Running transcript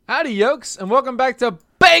Howdy, yokes, and welcome back to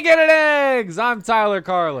Bacon and Eggs! I'm Tyler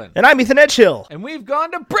Carlin. And I'm Ethan Edgehill. And we've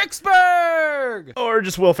gone to Bricksburg! Or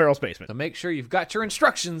just Will Ferrell's basement. So make sure you've got your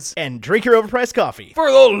instructions And drink your overpriced coffee.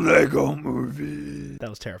 for the Lego Movie. That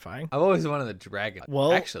was terrifying. I've always wanted a dragon.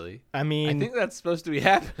 Well, actually, I mean... I think that's supposed to be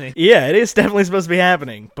happening. Yeah, it is definitely supposed to be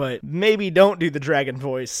happening, but maybe don't do the dragon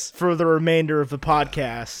voice for the remainder of the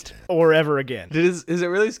podcast or ever again. Is it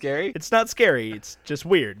really scary? It's not scary, it's just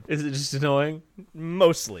weird. Is it just annoying?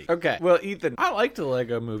 Mostly. Okay. Well, Ethan, I liked the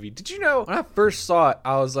Lego Movie. Did you know when I first saw it,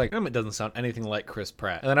 I was like, Emmett doesn't sound anything like Chris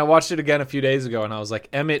Pratt. And then I watched it again a few days ago, and I was like,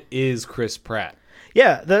 Emmett is Chris Pratt.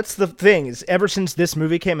 Yeah, that's the thing, is ever since this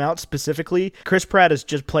movie came out specifically, Chris Pratt has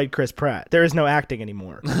just played Chris Pratt. There is no acting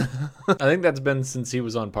anymore. I think that's been since he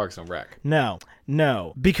was on Parks and Rec. No.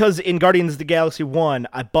 Because in Guardians of the Galaxy 1,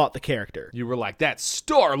 I bought the character. You were like, that's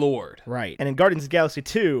Star-Lord. Right. And in Guardians of the Galaxy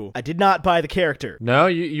 2, I did not buy the character. No,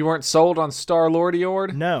 you weren't sold on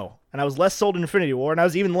Star-Lord-Iord? No. And I was less sold in Infinity War, and I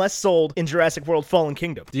was even less sold in Jurassic World Fallen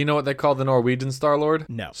Kingdom. Do you know what they call the Norwegian Star-Lord?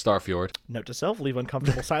 No. Starfjord. Note to self, leave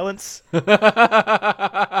uncomfortable silence.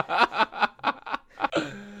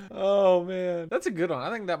 Oh, man. That's a good one. I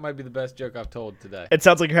think that might be the best joke I've told today. It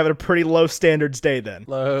sounds like you're having a pretty low standards day then.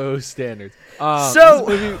 Low standards.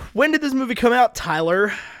 When did this movie come out,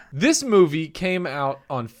 Tyler? This movie came out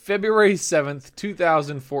on February 7th,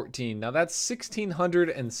 2014. Now, that's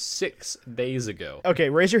 1,606 days ago. Okay,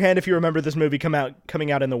 raise your hand if you remember this movie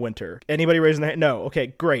coming out in the winter. Anybody raising their hand? No. Okay,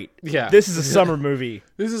 great. Yeah. This is a summer movie.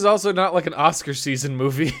 This is also not like an Oscar season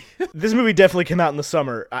movie. This movie definitely came out in the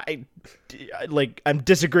summer. I'm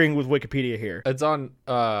disagreeing with Wikipedia here. It's on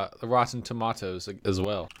the Rotten Tomatoes as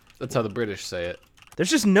well. That's how the British say it. There's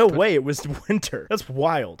just no way it was winter. That's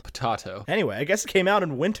wild. Potato. Anyway, I guess it came out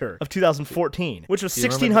in winter of 2014, which was you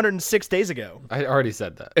remember 1,606 days ago. I already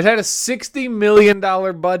said that. It had a $60 million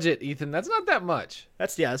budget, Ethan. That's not that much.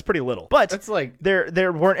 That's pretty little. But That's like...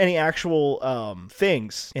 there weren't any actual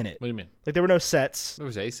things in it. What do you mean? Like there were no sets There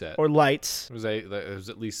was a set. or lights. There was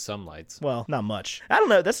at least some lights. Well, not much. I don't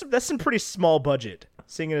know. That's some pretty small budget,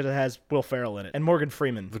 seeing as it has Will Ferrell in it and Morgan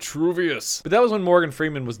Freeman. Vitruvius. But that was when Morgan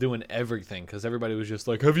Freeman was doing everything, because everybody was just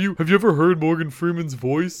like, have you ever heard Morgan Freeman's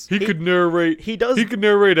voice? He could narrate. He does. He could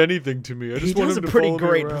narrate anything to me. I He just want does him a to pretty follow me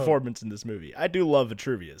great around." performance in this movie. I do love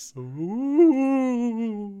Vitruvius. Ooh.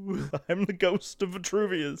 I'm the ghost of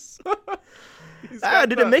Vitruvius. He's got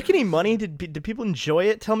Did the- it make any money? Did people enjoy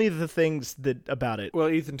it? Tell me the things about it. Well,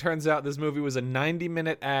 Ethan, turns out this movie was a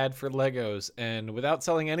 90-minute ad for Legos, and without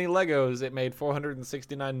selling any Legos, it made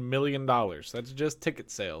 $469 million. That's just ticket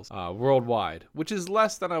sales worldwide, which is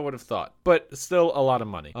less than I would have thought, but still a lot of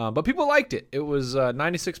money. But people liked it. It was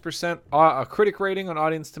 96% a critic rating on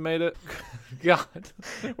Audience Tomato. God.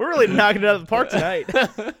 We're really knocking it out of the park tonight.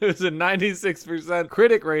 It was a 96%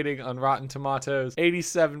 critic rating on Rotten Tomatoes,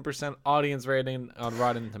 87% audience rating on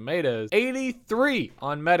Rotten Tomatoes, 83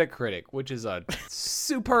 on Metacritic, which is a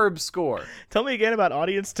superb score. Tell me again about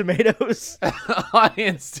Audience Tomatoes.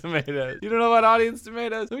 Audience Tomatoes. You don't know about Audience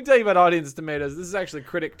Tomatoes? Let me tell you about Audience Tomatoes. This is actually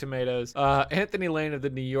Critic Tomatoes. Anthony Lane of the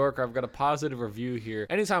New Yorker. I've got a positive review here.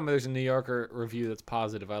 Anytime there's a New Yorker review that's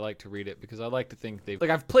positive, I like to read it because I like to think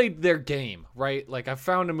I've played their game, right? Like I've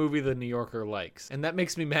found a movie the New Yorker likes, and that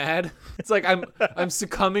makes me mad. It's like I'm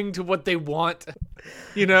succumbing to what they want,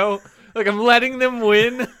 you know? Like I'm letting them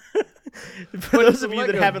win. For those of you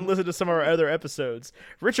that haven't listened to some of our other episodes,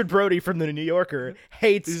 Richard Brody from the New Yorker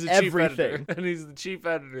hates He's the chief everything. editor, and he's the chief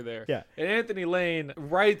editor there. Yeah. And Anthony Lane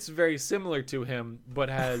writes very similar to him, but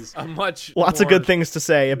has a much Lots of more- good things to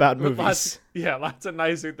say about movies. Lots of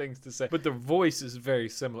nicer things to say. But the voice is very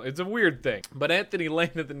similar. It's a weird thing. But Anthony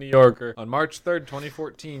Lane of the New Yorker on March 3rd,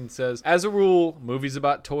 2014 says, as a rule, movies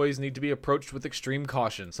about toys need to be approached with extreme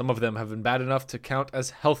caution. Some of them have been bad enough to count as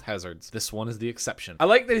health hazards. This one is the exception. I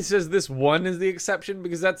like that he says this one is the exception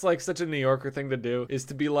because that's like such a New Yorker thing to do, is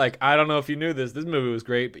to be like, I don't know if you knew this movie was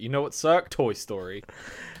great, but you know what sucked? Toy Story.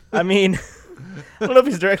 I mean, I don't know if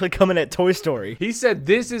he's directly coming at Toy Story. He said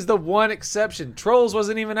this is the one exception. Trolls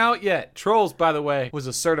wasn't even out yet. Trolls, by the way, was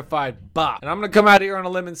a certified bop. And I'm going to come out here on a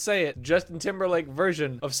limb and say it. Justin Timberlake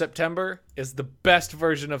version of September is the best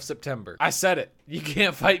version of September. I said it. You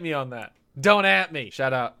can't fight me on that. Don't at me.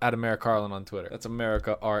 Shout out at America Carlin on Twitter. That's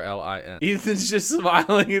America RLIN. Ethan's just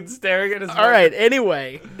smiling and staring at his All right,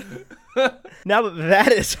 anyway. Now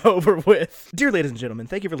that is over with. Dear ladies and gentlemen,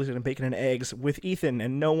 thank you for listening to Bacon and Eggs with Ethan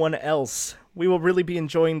and no one else. We will really be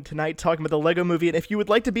enjoying tonight talking about the Lego Movie, and if you would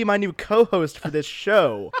like to be my new co-host for this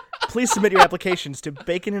show, Please submit your applications to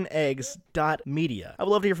baconandeggs.media. I would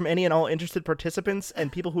love to hear from any and all interested participants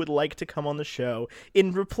and people who would like to come on the show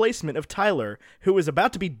in replacement of Tyler, who is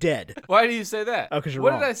about to be dead. Why do you say that? Oh, 'cause you're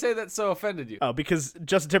what wrong. did I say that so offended you? Oh, because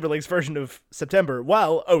Justin Timberlake's version of September,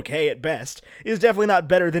 while okay at best, is definitely not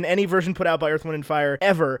better than any version put out by Earth, Wind & Fire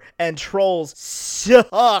ever, and Trolls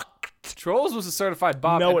sucked. Trolls was a certified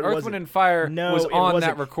bop, No, and it Earth, wasn't. Wind, and Fire No, was it on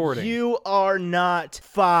wasn't. that recording. You are not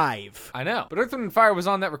 5. I know. But Earth, Wind, and Fire was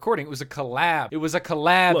on that recording. It was a collab. It was a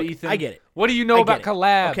collab, Look, Ethan. I get it. What do you know I about get it.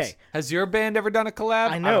 collabs? Okay. Has your band ever done a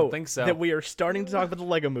collab? I know I don't think so. that we are starting to talk about the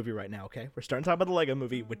Lego movie right now, okay? We're starting to talk about the Lego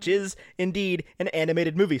movie, which is indeed an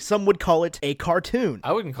animated movie. Some would call it a cartoon.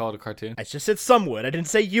 I wouldn't call it a cartoon. I just said some would. I didn't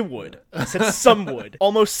say you would. I said some would.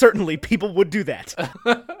 Almost certainly people would do that.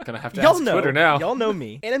 Gonna have to Y'all ask know, Twitter now. Y'all know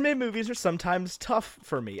me. Animated movies are sometimes tough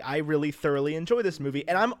for me. I really thoroughly enjoy this movie,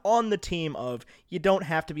 and I'm on the team of you don't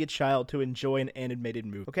have to be a child to enjoy an animated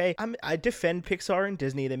movie, okay? I defend Pixar and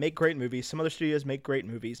Disney. They make great movies. Some other studios make great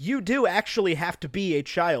movies. You do actually have to be a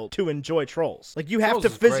child to enjoy Trolls. Like, you have Trolls to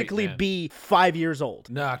is great, physically man. be 5 years old.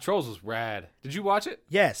 Nah, Trolls was rad. Did you watch it?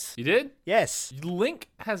 Yes. You did? Yes. Link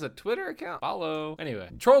has a Twitter account. Follow. Anyway,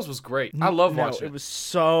 Trolls was great. I love No, watching it was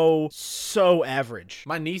so average.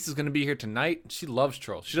 My niece is going to be here tonight. She loves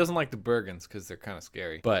Trolls. She doesn't like the Bergens because they're kind of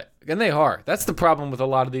scary. And they are. That's the problem with a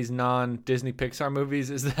lot of these non-Disney Pixar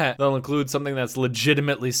movies is that they'll include something that's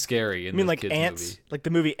legitimately scary in I mean, this like kids Ants? movie. Like the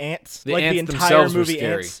movie Ants? The Like ants the entire themselves were movie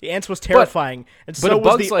scary. Ants? The Ants was terrifying, and but A so was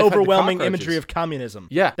Bug's the Life had the overwhelming cockroaches. imagery of communism.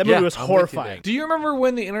 Yeah. That movie was I'm with you horrifying. there. Do you remember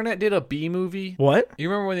when the internet did a B movie? What? You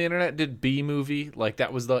remember when the internet did B movie? Like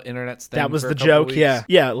that was the internet's thing. That was for the a couple joke, weeks? yeah.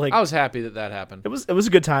 Yeah, like, I was happy that happened. it was a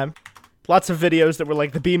good time. Lots of videos that were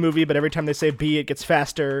like the B movie, but every time they say B, it gets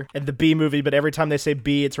faster. And the B movie, but every time they say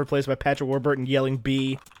B, it's replaced by Patrick Warburton yelling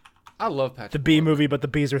B. I love Patrick. The B movie, but the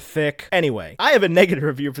B's are thick. Anyway, I have a negative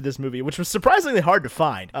review for this movie, which was surprisingly hard to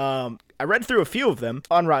find. I read through a few of them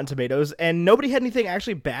on Rotten Tomatoes, and nobody had anything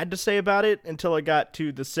actually bad to say about it until I got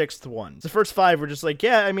to the 6th one. The first 5 were just like,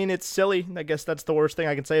 yeah, I mean, it's silly. I guess that's the worst thing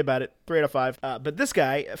I can say about it. 3 out of 5. But this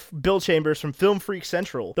guy, Bill Chambers from Film Freak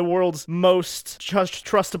Central, the world's most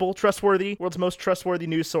trustworthy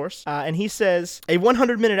news source, and he says, a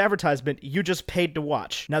 100-minute advertisement you just paid to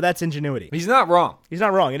watch. Now that's ingenuity. He's not wrong. He's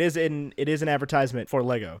not wrong. It is an advertisement for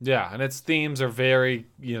Lego. Yeah, and its themes are very,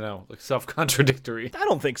 like self-contradictory. I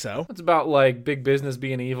don't think so. It's about like big business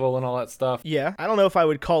being evil and all that stuff. Yeah, I don't know if I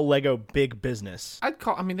would call Lego big business.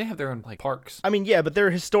 They have their own like parks. I mean, yeah, but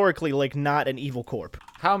they're historically like not an evil corp.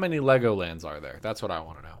 How many Legolands are there? That's what I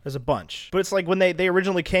want to know. There's a bunch. But it's like when they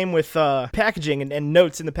originally came with packaging and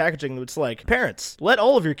notes in the packaging, it's like, parents, let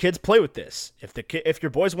all of your kids play with this. If your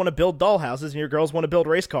boys want to build dollhouses and your girls want to build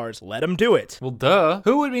race cars, let them do it. Well, duh.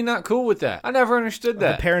 Who would be not cool with that? I never understood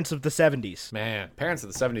that. The parents of the 70s. Man, parents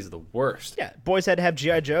of the 70s are the worst. Yeah, boys had to have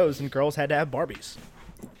G.I. Joes and girls had to have Barbies.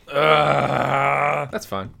 That's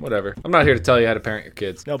fine. Whatever. I'm not here to tell you how to parent your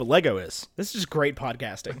kids. No, but Lego is. This is just great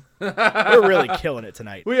podcasting. We're really killing it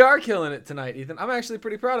tonight. We are killing it tonight, Ethan. I'm actually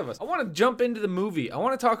pretty proud of us. I want to jump into the movie. I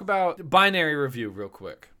want to talk about binary review real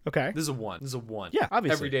quick. Okay. This is a one. Yeah,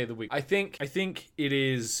 obviously. Every day of the week. I think it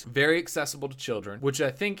is very accessible to children, which I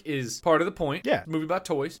think is part of the point. Yeah. It's a movie about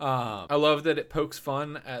toys. I love that it pokes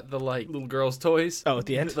fun at the like little girls' toys. Oh, at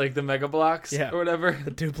the end? Like the Mega Blocks Yeah. or whatever. The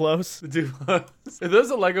Duplos. The Duplos. Are those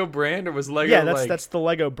a Lego brand or was Lego Yeah, like... that's the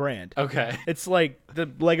Lego brand. Okay. It's like the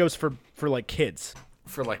Legos for like kids.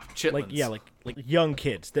 For like chitlins. Like, yeah, like young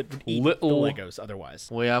kids that would eat Little- the Legos otherwise.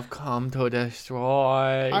 We have come to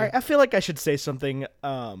destroy. I feel like I should say something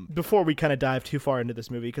before we kind of dive too far into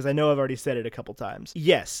this movie, because I know I've already said it a couple times.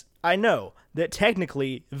 Yes, I know that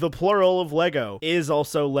technically the plural of Lego is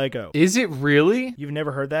also Lego. Is it really? You've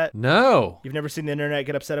never heard that? No. You've never seen the internet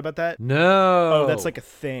get upset about that? No. Oh, that's like a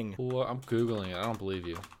thing. Well, I'm Googling it. I don't believe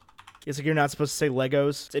you. It's like you're not supposed to say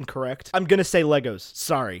Legos. It's incorrect. I'm gonna say Legos.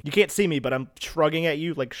 Sorry. You can't see me, but I'm shrugging at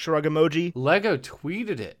you, like shrug emoji. Lego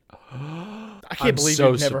tweeted it. I can't believe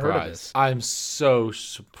so you've never heard of surprised. this. I'm so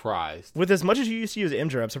surprised. With as much as you used to use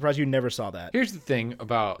Imgur, I'm surprised you never saw that. Here's the thing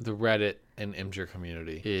about the Reddit and Imgur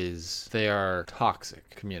community is they are toxic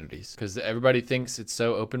communities because everybody thinks it's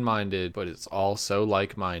so open-minded, but it's all so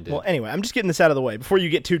like-minded. Well, anyway, I'm just getting this out of the way before you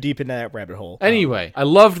get too deep into that rabbit hole. Anyway, I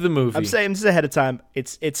loved the movie. I'm saying this ahead of time.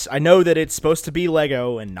 It's. I know that it's supposed to be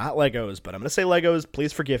Lego and not Legos, but I'm gonna say Legos.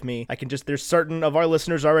 Please forgive me. There's certain of our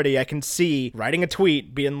listeners already I can see writing a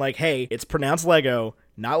tweet being like, "Hey, it's pronounced Lego,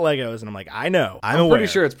 not Legos. And I'm like, I know. I'm I'm aware.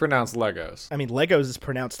 pretty sure it's pronounced Legos. I mean, Legos is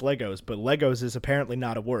pronounced Legos, but Legos is apparently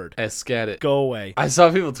not a word. Escat it. Go away. I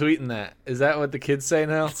saw people tweeting that. Is that what the kids say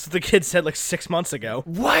now? That's what the kid said like 6 months ago.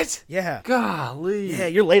 What? Yeah. Golly. Yeah,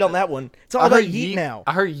 you're late on that one. It's all about Yeet now.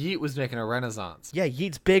 I heard Yeet was making a renaissance. Yeah,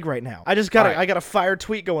 Yeet's big right now. I just got All right. I got a fire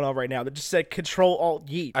tweet going on right now that just said Control Alt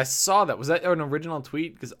Yeet. I saw that. Was that an original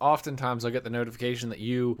tweet? Because oftentimes I'll get the notification that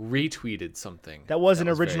you retweeted something. That was an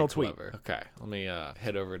very original tweet. clever. Okay, let me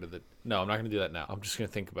head over to the... No, I'm not going to do that now. I'm just going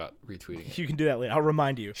to think about retweeting it. You can do that later. I'll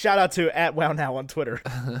remind you. Shout out to @WowNow on Twitter.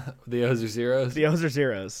 The O's or zeros? The O's are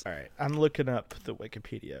zeros. All right, I'm looking up the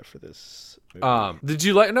Wikipedia for this movie. Did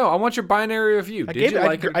you like... No, I want your binary review.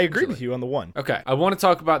 I agreed with you on the one. Okay, I want to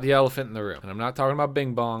talk about the elephant in the room. And I'm not talking about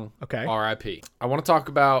Bing Bong. Okay. R.I.P. I want to talk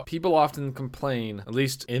about people often complain, at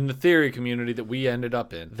least in the theory community that we ended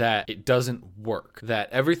up in, that it doesn't work. That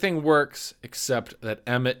everything works except that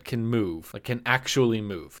Emmett can move, like can actually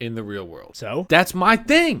move in the real world. So? That's my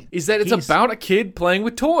thing, is that it's about a kid playing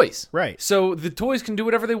with toys. Right. So the toys can do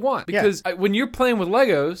whatever they want. Because when you're playing with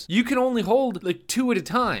Legos, you can only hold like 2 at a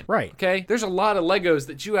time. Right. Okay? There's a lot of Legos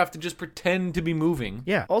that you have to just pretend to be moving.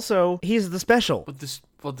 Yeah. Also, he's the special.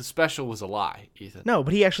 But the special was a lie, Ethan. No,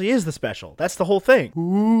 but he actually is the special. That's the whole thing.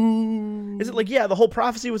 Ooh. Is it like, yeah, the whole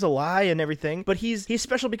prophecy was a lie and everything, but he's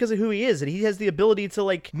special because of who he is, and he has the ability to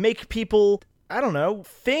like make people, I don't know,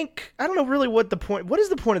 think. I don't know really what is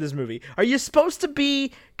the point of this movie? Are you supposed to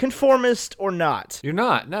be conformist or not? You're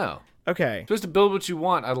not, no. Okay. You're supposed to build what you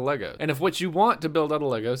want out of Legos. And if what you want to build out of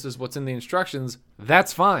Legos is what's in the instructions,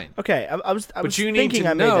 that's fine. Okay, I was you need thinking to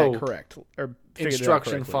I made know that correct. Or figured it out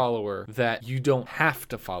instruction correctly. follower that you don't have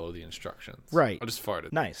to follow the instructions. Right. I just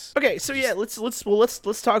farted. Nice. Okay, so yeah, let's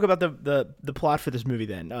talk about the plot for this movie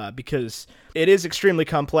then, because it is extremely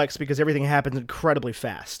complex because everything happens incredibly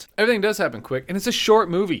fast. Everything does happen quick, and it's a short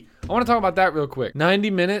movie. I want to talk about that real quick.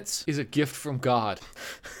 90 minutes is a gift from God.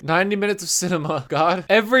 90 minutes of cinema, God.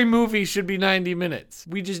 Every movie should be 90 minutes.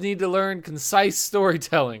 We just need to learn concise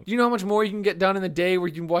storytelling. Do you know how much more you can get done in a day where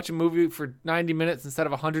you can watch a movie for 90 minutes instead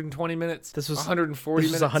of 120 minutes? This was 140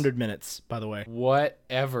 minutes. minutes. This was 100 minutes, by the way.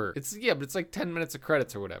 Whatever. But it's like 10 minutes of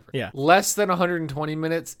credits or whatever. Yeah. Less than 120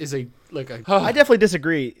 minutes is I definitely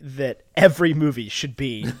disagree that every movie should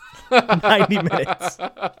be 90 minutes.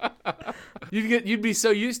 You'd be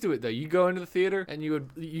so used to it though. You go into the theater and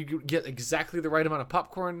you get exactly the right amount of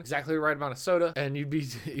popcorn, exactly the right amount of soda, and you'd be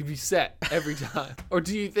set every time. Or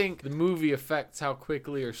do you think the movie affects how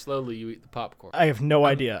quickly or slowly you eat the popcorn? I have no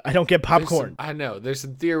idea. I don't get popcorn. I know. There's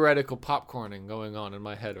some theoretical popcorning going on in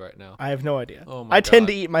my head right now. I have no idea. Oh my I tend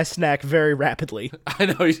God. to eat my snack very rapidly. I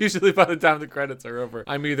know. Usually by the time the credits are over,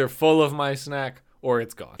 I'm either full of my snack or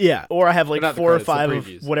it's gone. Yeah, or I have like Not the 4 or credits, the 5 of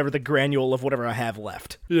previews. whatever the granule of whatever I have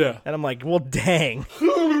left. Yeah. And I'm like, well, dang.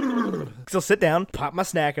 So I'll sit down, pop my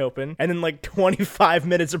snack open, and then like 25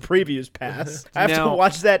 minutes of previews pass. I have to Now-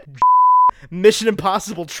 watch that Mission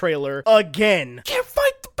Impossible trailer again. Can't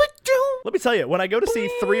fight the big Doom. Let me tell you, when I go to see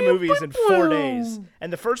 3 movies in 4 days,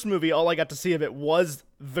 and the first movie, all I got to see of it was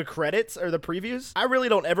the credits or the previews, I really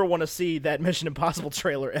don't ever want to see that Mission Impossible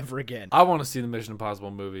trailer ever again. I want to see the Mission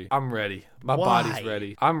Impossible movie. I'm ready. My Why? body's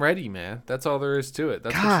ready. I'm ready, man. That's all there is to it.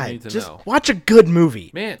 That's what God, you need to just know. watch a good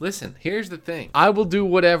movie. Man, listen, here's the thing. I will do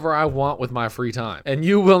whatever I want with my free time, and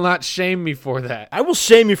you will not shame me for that. I will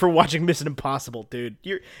shame you for watching Mission Impossible, dude.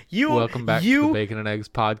 Welcome back to the Bacon and Eggs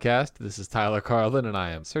podcast. This is Tyler Carlin, and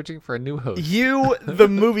I am searching for a new host. You, the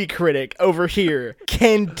movie critic over here,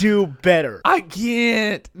 can do better. I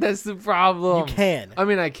can't. That's the problem. You can. I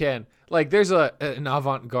mean, I can. Like, there's an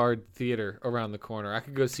avant-garde theater around the corner. I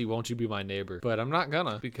could go see Won't You Be My Neighbor, but I'm not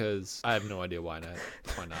gonna because I have no idea why not.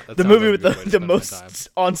 Why not? That The sounds movie like with a good way to the spend my most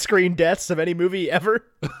on-screen deaths of any movie ever.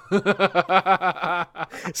 time.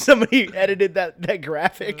 Somebody edited that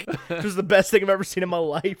graphic, which was the best thing I've ever seen in my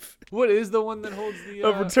life. What is the one that holds the?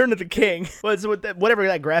 Of Return of the King. Well, it's whatever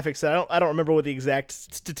that graphic said. I don't remember what the exact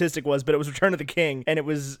statistic was, but it was Return of the King, and it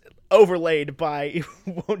was overlaid by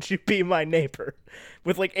Won't You Be My Neighbor,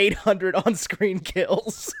 with like 800 on-screen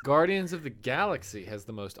kills. Guardians of the Galaxy has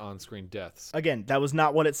the most on-screen deaths. Again, that was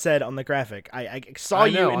not what it said on the graphic. I saw I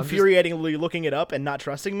know, you I'm just- infuriatingly looking it up and not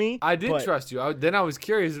trusting me. I did but trust you. Then I was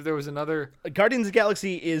curious if there was another. Guardians of the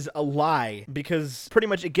Galaxy is a lie because pretty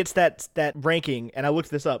much it gets that ranking, and I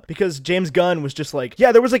looked this up because James Gunn was just like,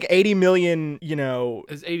 yeah, there was like 80 million,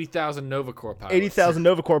 There's 80,000 Nova Corps pilots. 80,000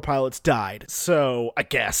 Nova Corps pilots died. So I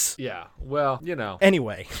guess. Yeah. Well,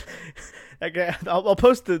 Anyway, okay, I'll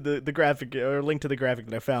post the graphic or link to the graphic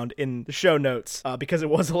that I found in the show notes because it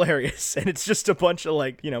was hilarious, and it's just a bunch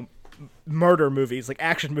of murder movies, like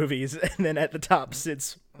action movies, and then at the top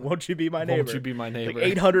sits Won't You Be My Neighbor? Won't You Be My Neighbor? Like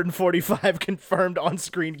 845 confirmed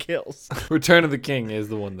on-screen kills. Return of the King is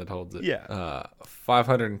the one that holds it. Yeah.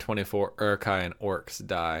 524 Urkai and orcs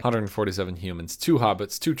die. 147 humans, 2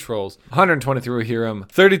 hobbits, 2 trolls, 123 Rohirrim,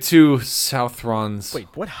 32 Southrons. Wait,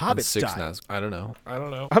 what and hobbits 6 die? Nazgûl. I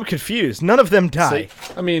don't know. I'm confused. None of them die.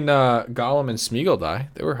 I mean, Gollum and Smeagol die.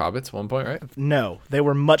 They were hobbits at one point, right? No, they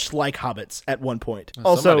were much like hobbits at one point. Somebody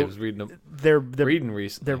Also, was reading them. they're Reading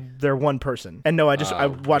recently. they're one person. And no, I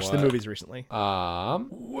watched the movies recently.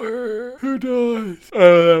 Who dies?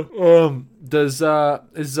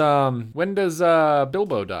 When does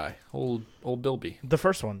Bilbo die? Old Bilby. The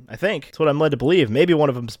first one, I think. That's what I'm led to believe. Maybe one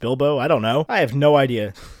of them's Bilbo. I don't know. I have no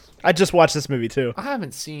idea. I just watched this movie too. I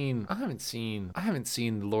haven't seen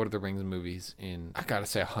the Lord of the Rings movies in, I gotta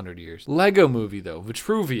say, 100 years. Lego movie though,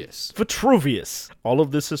 Vitruvius. All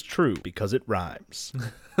of this is true because it rhymes.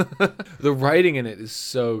 The writing in it is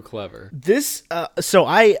so clever. This, so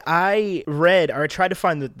I read, or I tried to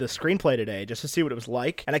find the screenplay today just to see what it was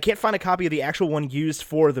like, and I can't find a copy of the actual one used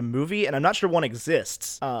for the movie, and I'm not sure one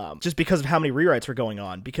exists, just because of how many rewrites were going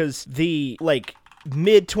on, because the,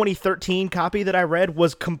 mid 2013 copy that I read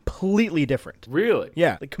was completely different. Really?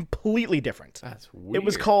 Yeah, completely different. That's weird. It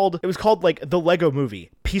was called like the Lego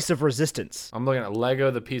Movie, Piece of Resistance. I'm looking at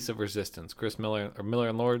Lego, the Piece of Resistance. Chris Miller, or Miller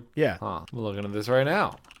and Lord? Yeah. Huh. I'm looking at this right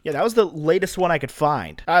now. Yeah, that was the latest one I could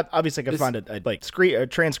find. Obviously, I could find a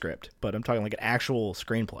transcript, but I'm talking like an actual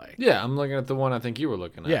screenplay. Yeah, I'm looking at the one I think you were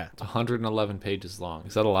looking at. Yeah. It's 111 pages long.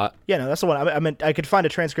 Is that a lot? Yeah, no, that's the one. I meant I could find a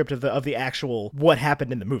transcript of the actual what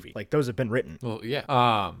happened in the movie. Like those have been written. Well, yeah.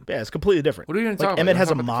 Yeah, it's completely different. What are you going to talk about? Emmett has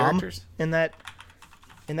a Talk about the mom characters? in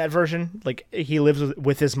that version. Like he lives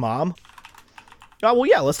with his mom. Oh well,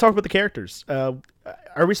 yeah. Let's talk about the characters.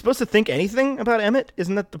 Are we supposed to think anything about Emmett?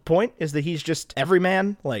 Isn't that the point? Is that he's just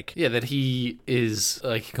everyman? Yeah, that he is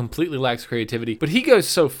he completely lacks creativity. But he goes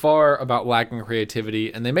so far about lacking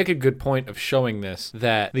creativity, and they make a good point of showing this,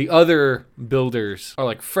 that the other builders are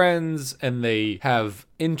like friends and they have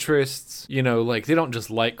interests, they don't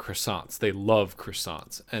just like croissants, they love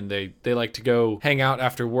croissants, and they like to go hang out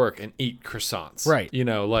after work and eat croissants. Right.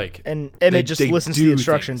 And Emmett just listens to the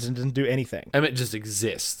instructions and doesn't do anything. Emmett just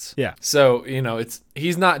exists. Yeah. So,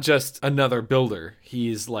 he's not just another builder.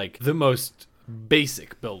 He's like the most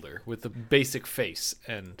basic builder with the basic face.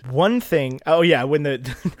 And one thing, when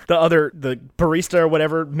the barista or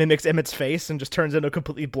whatever mimics Emmett's face and just turns into a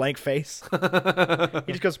completely blank face. He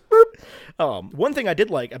just goes boop. One thing I did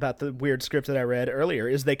like about the weird script that I read earlier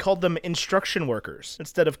is they called them instruction workers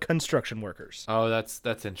instead of construction workers. Oh,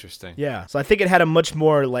 that's interesting. Yeah, so I think it had a much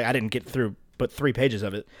more, I didn't get through but 3 pages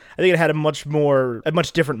of it. I think it had a much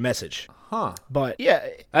different message. Huh. But yeah,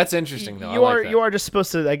 that's interesting though. You are just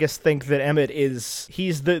supposed to, I guess, think that Emmett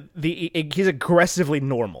he's aggressively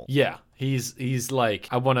normal. Yeah. He's like,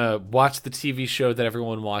 I want to watch the TV show that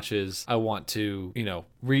everyone watches. I want to,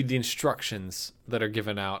 read the instructions that are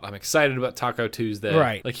given out. I'm excited about Taco Tuesday.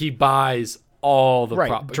 Right. Like he buys all the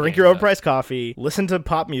propaganda. Drink your overpriced coffee. Listen to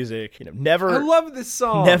pop music. Never. I love this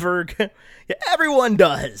song. Never. Yeah, everyone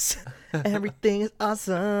does. Everything is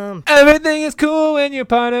awesome. Everything is cool when you're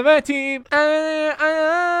part of a team.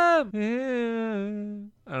 I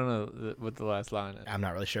don't know what the last line is. I'm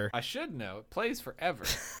not really sure. I should know. It plays forever.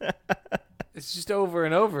 It's just over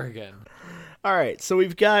and over again. All right, so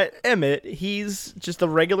we've got Emmett. He's just a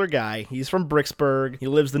regular guy. He's from Bricksburg. He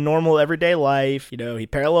lives the normal everyday life. He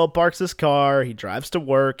parallel parks his car. He drives to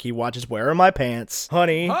work. He watches Where Are My Pants?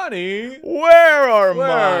 Honey, where are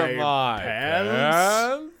my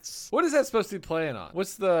pants? What is that supposed to be playing on?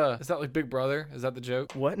 Is that like Big Brother? Is that the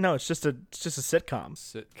joke? What? No, it's just a sitcom.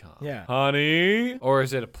 Yeah. Honey? Or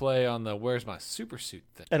is it a play on the Where's My Super Suit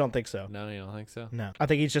thing? I don't think so. No, you don't think so? No. I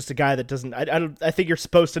think he's just a guy that doesn't. I think you're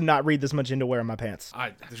supposed to not read this much into Where Are My Pants.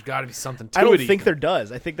 There's got to be something to it. I don't think there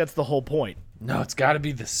does. I think that's the whole point. No, it's got to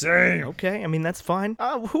be the same. Okay, I mean, that's fine.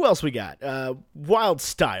 Who else we got? Wild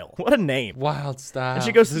Style. What a name. Wild Style. And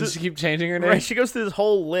she goes Does she keep changing her name? Right, she goes through this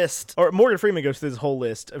whole list, or Morgan Freeman goes through this whole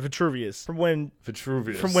list of Vitruvius from when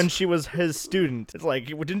she was his student. It's like,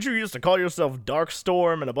 didn't you used to call yourself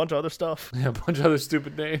Darkstorm and a bunch of other stuff? Yeah, a bunch of other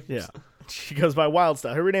stupid names. Yeah. She goes by Wild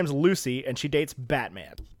Style. Her name's Lucy, and she dates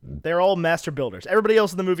Batman. They're all master builders. Everybody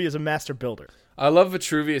else in the movie is a master builder. I love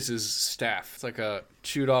Vitruvius's staff. It's like a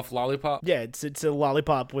chewed off lollipop. Yeah, it's a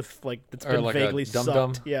lollipop with like it's Or been like a vaguely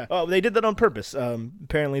dum-dum. sucked. Yeah. Oh, they did that on purpose.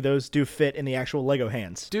 Apparently those do fit in the actual Lego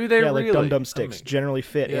hands. Do they yeah, really? like dum-dum sticks generally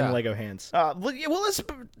fit Yeah. in Lego hands. Let's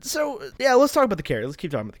talk about the characters. Let's keep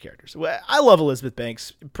talking about the characters. Well, I love Elizabeth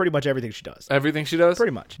Banks. Pretty much everything she does. Everything she does?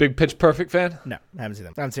 Pretty much. Big Pitch Perfect fan? No, I haven't seen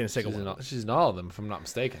them. I haven't seen a single one. She's in all of them, if I'm not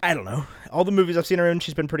mistaken. I don't know. All the movies I've seen her in,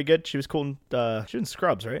 she's been pretty good. She was cool in, she was in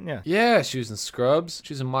Scrubs, right? Yeah. Yeah, she was in Scrubs.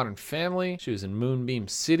 She was in Modern Family. She was in Moonbeam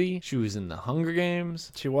City. She was in The Hunger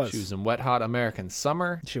Games. She was. She was in Wet Hot American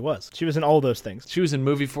Summer. She was. She was in all those things. She was in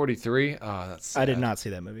Movie 43. Oh, that's sad. I did not see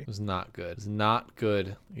that movie. It was not good. It was not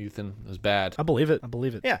good, Ethan. It was bad. I believe it.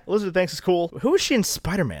 Yeah, Elizabeth Banks is cool. Who was she in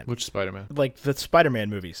Spider-Man? Which Spider-Man? Like the Spider-Man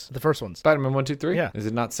movies, the first ones. Spider-Man 1, 2, 3? Yeah. Does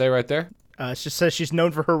it not say right there? It just says she's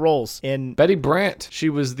known for her roles in. Betty Brant. She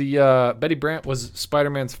was the Betty Brant was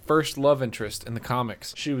Spider-Man's first love interest in the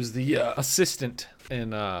comics. She was the assistant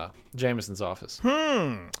in Jameson's office.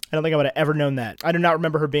 I don't think I would have ever known that. I do not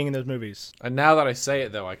remember her being in those movies. And now that I say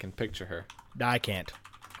it, though, I can picture her. I can't.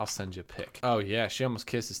 I'll send you a pic. Oh, yeah. She almost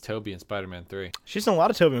kisses Toby in Spider-Man 3. She's in a lot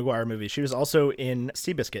of Tobey Maguire movies. She was also in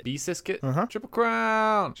Seabiscuit. Beasiscuit? Triple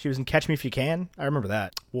Crown. She was in Catch Me If You Can. I remember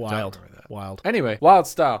that. Wild. remember that. Wild. Anyway, Wild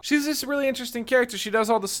Style. She's just a really interesting character. She does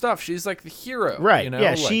all the stuff. She's like the hero. Right. You know?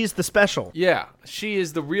 Yeah, Like, she's the special. Yeah. She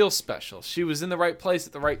is the real special. She was in the right place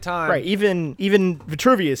at the right time. Right. Even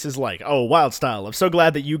Vitruvius is like, oh, Wild Style. I'm so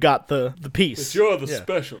glad that you got the piece. You're the Yeah.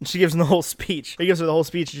 special. She gives him the whole speech. He gives her the whole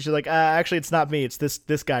speech, and she's like, actually, it's not me. It's this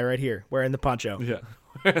guy right here wearing the poncho. Yeah.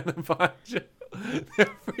 Wearing the poncho. Their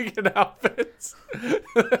freaking outfits.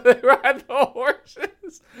 They ride the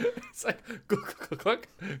horses. It's like cluck, cluck, cluck,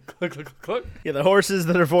 cluck, cluck, cluck. Yeah, the horses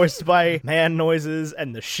that are voiced by man noises,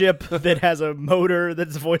 and the ship that has a motor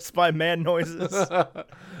that's voiced by man noises.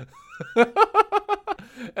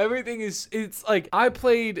 Everything it's like I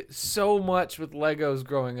played so much with Legos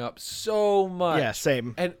growing up, so much. Yeah,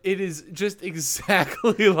 same. And it is just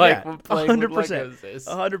exactly like Yeah, what playing with 100%. Legos is.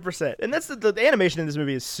 100%. And that's the animation in this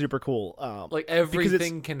movie is super cool. Like because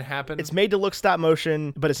everything can happen. it's made to look stop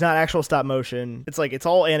motion, but it's not actual stop motion. It's like it's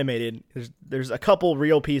all animated. There's a couple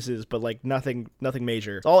real pieces, but like nothing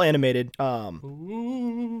major. It's all animated.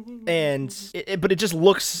 And but it just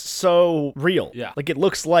looks so real. Yeah. Like it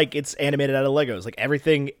looks like it's animated out of Legos. Like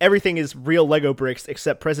everything is real Lego bricks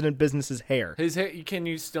except President Business's hair. His hair, can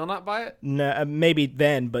you still not buy it? No, maybe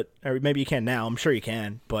then, or maybe you can now. I'm sure you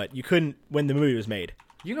can, but you couldn't when the movie was made.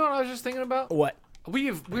 You know what I was just thinking about? What?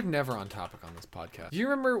 We're never on topic on this podcast. Do you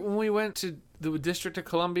remember when we went to the District of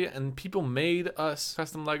Columbia and people made us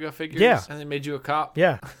custom Lego figures? Yeah. And they made you a cop?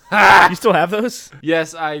 Yeah. You still have those?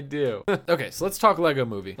 Yes, I do. Okay, so let's talk Lego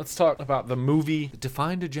Movie. Let's talk about the movie that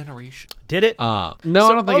defined a generation. Did it? No, So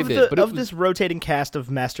I don't think of it did. But it was, this rotating cast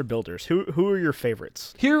of master builders, who are your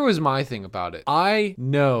favorites? here was my thing about it. I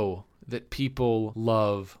know that people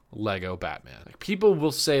love Lego Batman. Like, people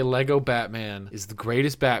will say Lego Batman is the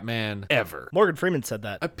greatest Batman ever. Morgan Freeman said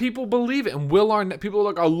that. People believe it. And Will Arnett, people are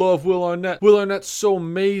like, I love Will Arnett. Will Arnett's so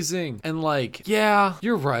amazing. And like, yeah,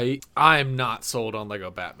 you're right. I'm not sold on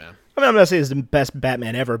Lego Batman. I mean, I'm not saying he's the best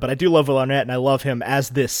Batman ever, but I do love Will Arnett, and I love him as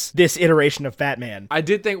this iteration of Batman. I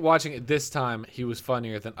did think watching it this time, he was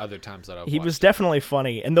funnier than other times that I've He watched. was definitely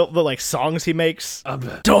funny, and the like songs he makes.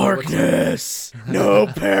 Darkness, no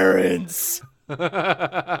parents.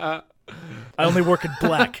 I only work in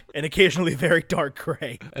black and occasionally very dark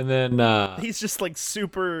gray. And then He's just like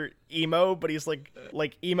super emo, but he's like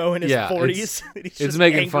emo in his Yeah, 40s. it's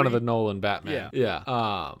making fun of the Nolan Batman. Yeah.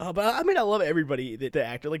 Yeah. But I mean, I love everybody, the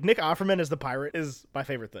actor. Like Nick Offerman as the pirate is my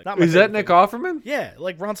favorite thing. Not my Is that favorite Nick thing. Offerman? Yeah,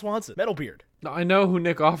 like Ron Swanson, Metalbeard. No, I know who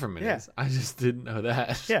Nick Offerman Yeah. is. I just didn't know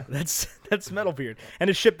that. Yeah, that's Metalbeard, and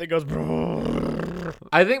his ship that goes.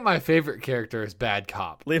 I think my favorite character is Bad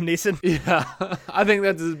Cop. Liam Neeson Yeah. I think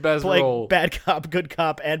that's his best playing role. bad cop, good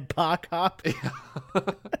cop, and pa cop.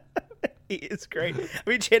 He is great. I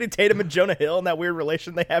mean, Channing Tatum and Jonah Hill and that weird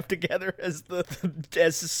relation they have together as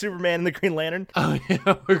Superman and the Green Lantern. Oh yeah,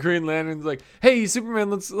 where Green Lantern's like, "Hey, Superman,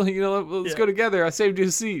 let's go together. I saved you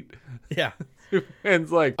a seat." Yeah.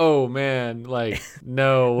 Superman's like, "Oh man, like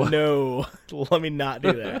no." No, let me not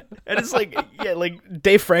do that. And it's like, yeah, like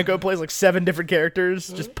Dave Franco plays like 7 different characters,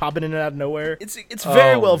 just popping in and out of nowhere. It's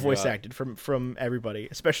very Oh well my voice God. acted from everybody,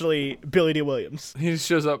 especially Billy D. Williams. He just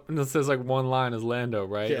shows up and it says like one line as Lando,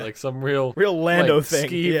 right? Yeah. Like some real Lando like, thing,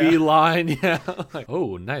 skeevy yeah. line, yeah. Like,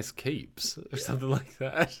 oh, nice capes or something like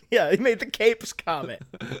that. Yeah, he made the Capes comment,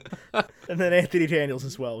 and then Anthony Daniels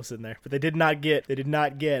as well was in there, but they did not get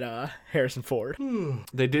Harrison Ford. Ford.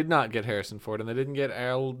 They did not get Harrison Ford, and they didn't get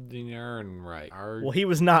Alden Ehrenreich. Well, he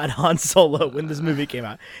was not Han Solo when this movie came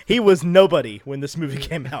out. He was nobody when this movie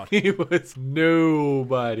came out. He was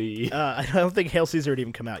nobody. I don't think Hail Caesar had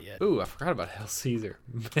even come out yet. Ooh, I forgot about Hail Caesar.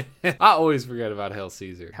 I always forget about Hail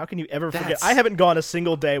Caesar. How can you ever forget? I haven't gone a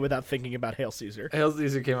single day without thinking about Hail Caesar. Hail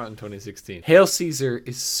Caesar came out in 2016. Hail Caesar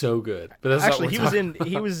is so good. But that's Actually,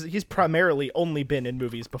 he's primarily only been in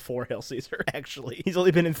movies before Hail Caesar. Actually, he's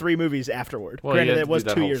only been in 3 movies afterward. Well, Granted, it it was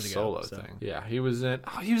that 2 whole years ago. Solo thing. Yeah, he was in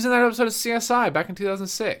that episode of CSI back in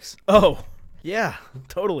 2006. Oh. Yeah,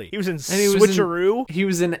 totally. He was in Switcheroo. He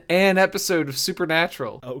was in an episode of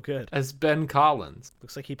Supernatural. Oh, good. As Ben Collins.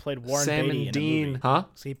 Looks like he played Warren Sam Beatty and in Dean. a movie. Huh?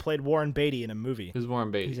 So he played Warren Beatty in a movie. Who's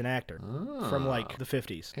Warren Beatty? He's an actor from like the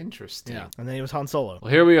 50s. Interesting. Yeah, and then he was Han Solo.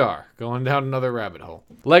 Well, here we are, going down another rabbit hole.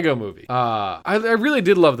 Lego Movie. I really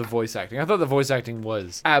did love the voice acting. I thought the voice acting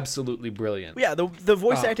was absolutely brilliant. Yeah, the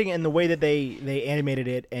voice acting and the way that they animated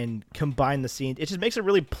it and combined the scenes, it just makes a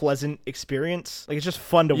really pleasant experience. Like, it's just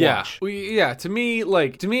fun to watch. Yeah, to me,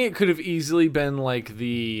 it could have easily been like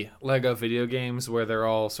the Lego video games where they're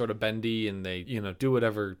all sort of bendy and they, do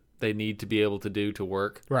whatever they need to be able to do to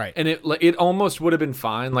work. Right. And it almost would have been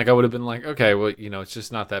fine. Like, I would have been like, okay, well, it's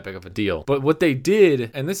just not that big of a deal. But what they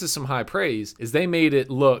did, and this is some high praise, is they made it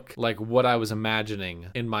look like what I was imagining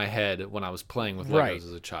in my head when I was playing with Legos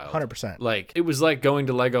as a child. 100%. Like, it was like going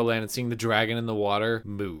to Legoland and seeing the dragon in the water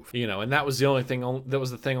move, and that was the only thing, that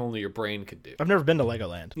was the thing only your brain could do. I've never been to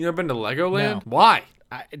Legoland. You never been to Legoland? No. Why?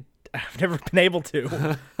 I've never been able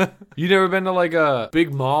to. You never been to like a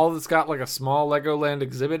big mall that's got like a small Legoland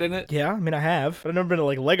exhibit in it? Yeah, I mean, I have. But I've never been to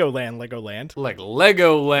like Legoland. Like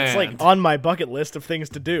Legoland. It's like on my bucket list of things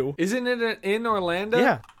to do. Isn't it in Orlando?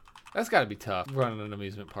 Yeah. That's got to be tough, running an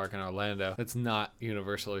amusement park in Orlando. It's not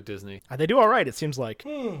Universal or Disney. They do all right, it seems like.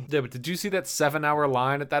 Yeah, but did you see that 7-hour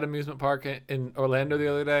line at that amusement park in Orlando the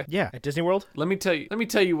other day? Yeah, at Disney World? Let me tell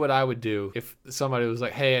you what I would do if somebody was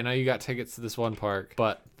like, hey, I know you got tickets to this one park,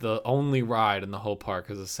 but the only ride in the whole park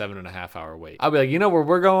is a 7.5-hour wait. I'll be like, you know where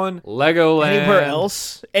we're going? Legoland. Anywhere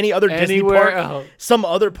else? Any other Disney park? Else. Some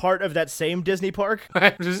other part of that same Disney park?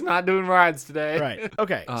 I'm just not doing rides today. Right.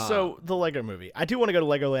 Okay, so the Lego Movie. I do want to go to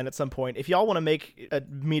Legoland at some point. If y'all want to make a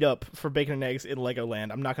meetup for bacon and eggs in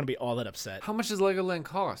Legoland, I'm not going to be all that upset. How much does Legoland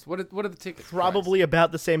cost? What are the tickets? Probably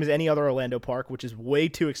about the same as any other Orlando park, which is way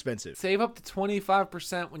too expensive. Save up to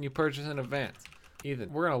 25% when you purchase in advance.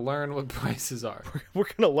 Ethan, we're going to learn what prices are. We're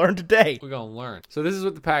going to learn today. We're going to learn. So this is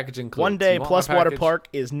what the package includes. One day plus water park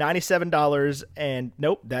is $97, and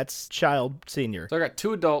nope, that's child senior. So I got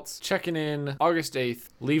 2 adults checking in August 8th,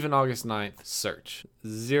 leaving August 9th, search.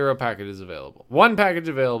 0 packages available. 1 package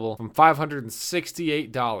available from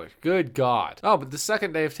 $568. Good God. Oh, but the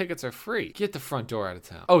second day of tickets are free. Get the front door out of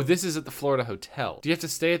town. Oh, this is at the Florida Hotel. Do you have to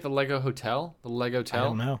stay at the Lego Hotel? The Lego Hotel? I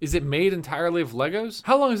don't know. Is it made entirely of Legos?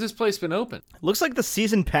 How long has this place been open? Looks like the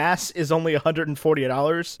season pass is only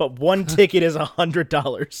 $140, but 1 ticket is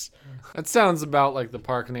 $100. That sounds about like the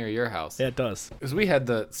park near your house. Yeah, it does. Because we had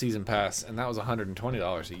the season pass, and that was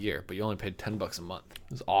 $120 a year, but you only paid $10 a month.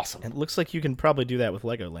 It was awesome. It looks like you can probably do that with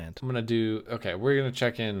Legoland. We're going to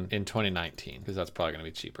check in 2019, because that's probably going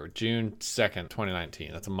to be cheaper. June 2nd,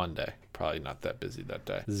 2019. That's a Monday. Probably not that busy that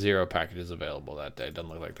day. 0 packages available that day. Doesn't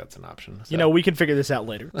look like that's an option. So. We can figure this out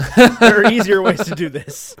later. There are easier ways to do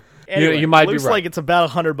this. Anyway, you might be right. Looks like it's about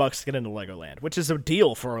 $100 to get into Legoland, which is a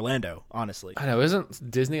deal for Orlando, honestly. I know,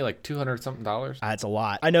 isn't Disney like $200-something? It's a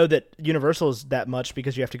lot. I know that Universal is that much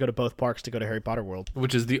because you have to go to both parks to go to Harry Potter World,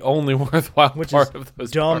 which is the only worthwhile part of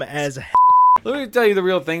those. Dumb parks. as. Let me tell you the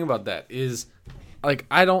real thing about that is, like,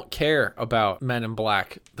 I don't care about Men in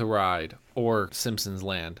Black, the ride, or Simpsons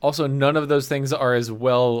Land. Also, none of those things are as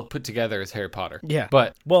well put together as Harry Potter. Yeah,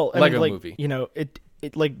 but Lego Movie.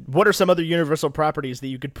 Like, what are some other Universal properties that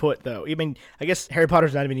you could put, though? I mean, I guess Harry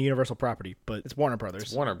Potter's not even a Universal property, but it's Warner Brothers.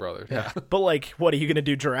 It's Warner Brothers, yeah. But, like, what, are you going to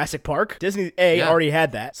do Jurassic Park? Disney, already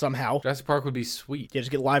had that, somehow. Jurassic Park would be sweet. Yeah, just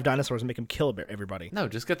get live dinosaurs and make them kill everybody. No,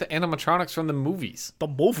 just get the animatronics from the movies. The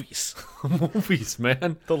movies. Movies,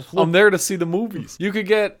 man. I'm there to see the movies. You could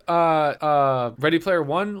get Ready Player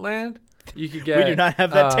One Land. You could get... We do not have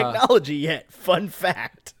that technology yet. Fun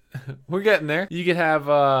fact. We're getting there. You could have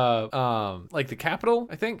like the Capitol,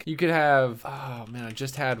 I think. You could have, oh man, I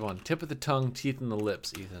just had one. Tip of the tongue, teeth in the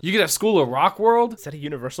lips, Ethan. You could have School of Rock World. Is that a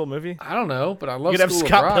Universal movie? I don't know, but I love School of Rock. You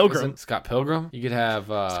could have Scott Pilgrim. Scott Pilgrim. You could have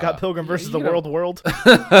Scott Pilgrim versus the World.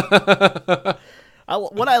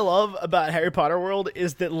 What I love about Harry Potter World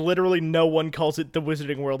is that literally no one calls it the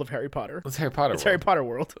Wizarding World of Harry Potter. It's Harry Potter It's World. Harry Potter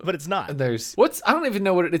World, but it's not. I don't even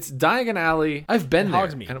know what it's Diagon Alley. I've been there.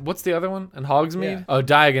 Hogsmeade. And what's the other one? And Hogsmeade? Yeah. Oh,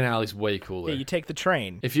 Diagon Alley's way cooler. Yeah, you take the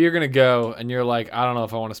train. If you're going to go and you're like, I don't know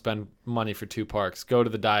if I want to spend money for 2 parks, go to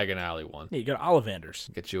the Diagon Alley one. Yeah, you go to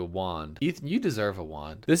Ollivanders. Get you a wand. Ethan, you deserve a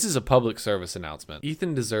wand. This is a public service announcement.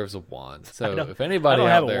 Ethan deserves a wand. So if anybody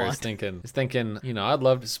out there is thinking, I'd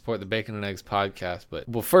love to support the Bacon and Eggs podcast, but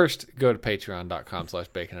first go to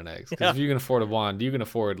patreon.com/bacon and eggs. Because if you can afford a wand, you can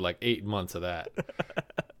afford like 8 months of that.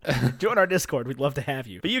 Join our Discord. We'd love to have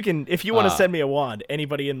you. But you can, if you want to send me a wand,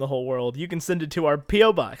 anybody in the whole world, you can send it to our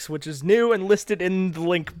P.O. Box, which is new and listed in the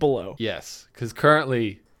link below. Yes, because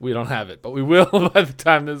currently we don't have it, but we will by the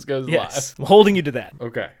time this goes live. I'm holding you to that.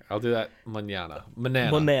 Okay, I'll do that manana,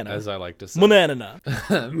 as I like to say. Manana.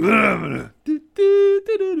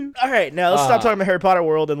 All right, now let's stop talking about Harry Potter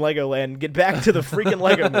World and Legoland and get back to the freaking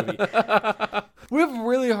Lego movie. We have a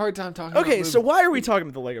really hard time talking about Okay, so why are we talking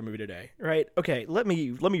about the Lego movie today, right? Okay, let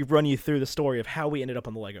me run you through the story of how we ended up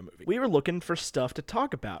on the Lego movie. We were looking for stuff to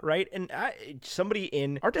talk about, right? And somebody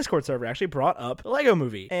in our Discord server actually brought up the Lego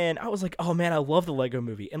movie. And I was like, oh man, I love the Lego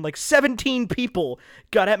movie. And like 17 people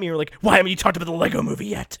got at me and were like, why haven't you talked about the Lego movie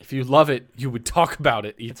yet? If you love it, you would talk about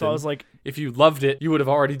it, Ethan. So I was like, if you loved it, you would have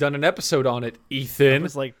already done an episode on it, Ethan. I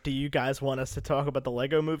was like, do you guys want us to talk about the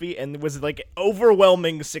Lego movie? And it was like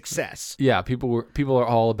overwhelming success. Yeah, people are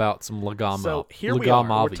all about some Legama. So here we are.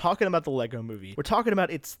 We're talking about the Lego movie. We're talking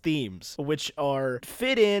about its themes, which are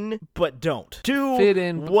fit in but don't. Fit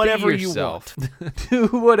in, but whatever be yourself. You want. Do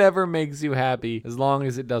whatever makes you happy, as long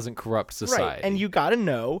as it doesn't corrupt society. Right, and you gotta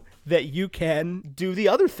know that you can do the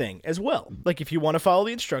other thing as well. Like if you want to follow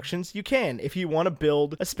the instructions, you can. If you want to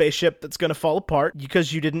build a spaceship that's gonna fall apart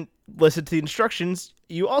because you didn't listen to the instructions,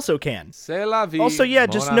 you also can. C'est la vie. Also, yeah,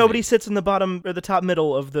 just nobody sits in the bottom or the top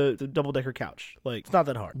middle of the double-decker couch. Like, it's not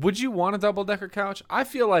that hard. Would you want a double-decker couch? I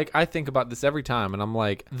feel like I think about this every time, and I'm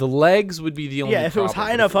like, the legs would be the only problem. Yeah, if it was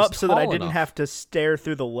high enough up so that I didn't have to stare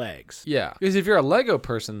through the legs. Yeah, because if you're a Lego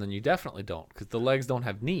person, then you definitely don't, because the legs don't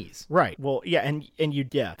have knees. Right. Well, yeah, and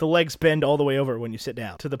the legs bend all the way over when you sit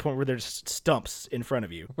down, to the point where there's stumps in front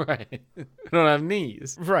of you. Right. They don't have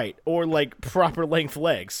knees. Right. Or, like, proper length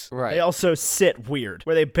legs. Right. They also sit weird,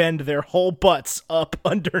 where they bend their whole butts up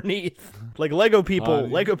underneath. Like Lego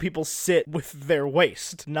people sit with their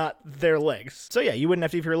waist, not their legs. So yeah, you wouldn't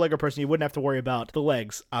have to, if you're a Lego person, you wouldn't have to worry about the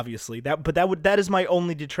legs, obviously. That is my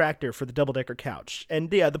only detractor for the double-decker couch.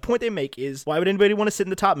 And yeah, the point they make is, why would anybody want to sit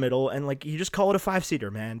in the top middle? And like, you just call it a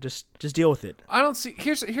 5-seater, man. Just deal with it. I don't see.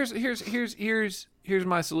 Here's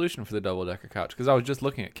my solution for the double-decker couch, because I was just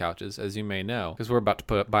looking at couches, as you may know, because we're about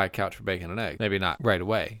to buy a couch for Bacon and Eggs. Maybe not right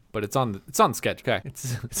away, but it's on the sketch. Okay,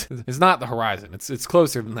 it's not the horizon. It's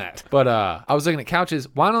closer than that. But I was looking at couches.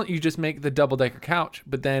 Why don't you just make the double-decker couch,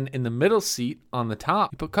 but then in the middle seat on the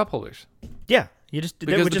top, you put cup holders? Yeah. Because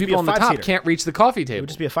the people on the top can't reach the coffee table. It would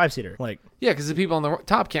just be a 5-seater. Like, yeah, because the people on the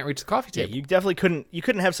top can't reach the coffee table. Yeah, you definitely couldn't. You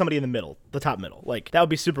couldn't have somebody in the middle, the top middle. Like, that would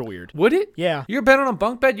be super weird. Would it? Yeah. You're bed on a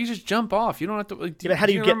bunk bed. You just jump off. You don't have to. Like, yeah, but how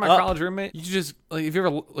do you get my up? College roommate. You just like, have you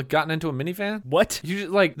ever like gotten into a minivan? What? You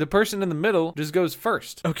just like the person in the middle just goes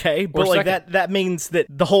first. Okay, but like that means that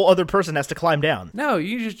the whole other person has to climb down. No,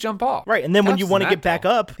 you just jump off. Right, and then when you want to get back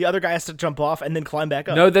up, the other guy has to jump off and then climb back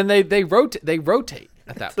up. No, then they rotate. They rotate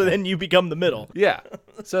at that point. So then you become the middle. Yeah.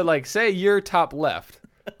 So like, say you're top left,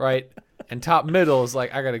 right? And top middle is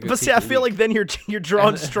like, I gotta go. But see, I feel like then you're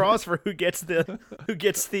drawing straws for who gets the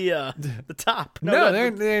top. No, there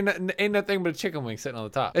ain't nothing but a chicken wing sitting on the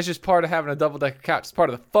top. It's just part of having a double decker couch. It's part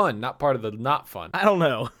of the fun, not part of the not fun. I don't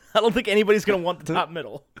know. I don't think anybody's gonna want the top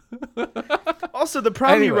middle. Also, the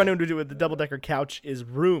problem you run into with the double-decker couch is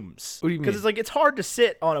rooms. What do you mean? Because it's like, it's hard to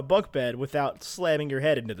sit on a bunk bed without slamming your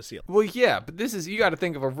head into the ceiling. Well, yeah, but you got to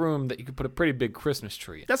think of a room that you could put a pretty big Christmas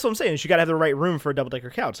tree in. That's what I'm saying. You got to have the right room for a double-decker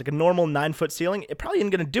couch. Like a normal 9-foot ceiling, it probably isn't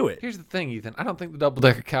going to do it. Here's the thing, Ethan. I don't think the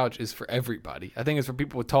double-decker couch is for everybody. I think it's for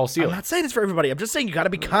people with tall ceilings. I'm not saying it's for everybody. I'm just saying you got to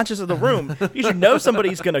be conscious of the room. You should know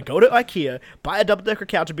somebody's going to go to IKEA, buy a double-decker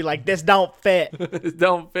couch, and be like, this don't fit. This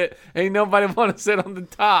don't fit. Ain't nobody want to sit on the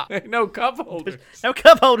top. Ain't no cup holders. There's no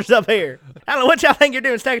cup holders up here. I don't know what y'all think you're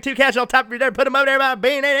doing. Stacking 2 couches on top of your bed, put them over there by a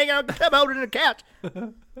bean. Ain't no cup holders in the couch.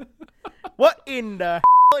 What in the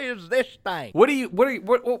is this thing? What are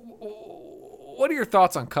your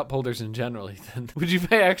thoughts on cup holders in general, Ethan? Would you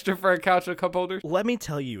pay extra for a couch with cup holders? Let me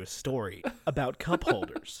tell you a story about cup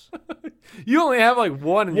holders. You only have like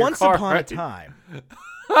one in your car. Once upon a time,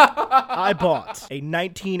 I bought a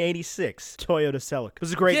 1986 Toyota Celica. It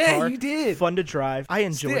was a great car. Yeah, you did. Fun to drive. I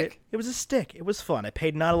enjoyed it. It was a stick. It was fun. I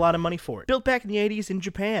paid not a lot of money for it. Built back in the 80s in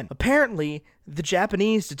Japan. Apparently, the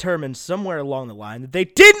Japanese determined somewhere along the line that they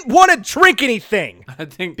didn't want to drink anything. I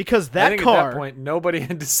think Because that I think car- at that point nobody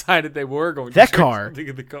had decided they were going That to drink car- something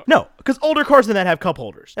in the car. No, because older cars than that have cup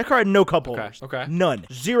holders. That car had no cup holders. okay. None.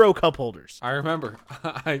 0 cup holders. I remember.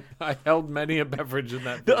 I held many a beverage in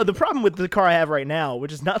that. The problem with the car I have right now,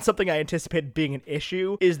 which is not something I anticipated being an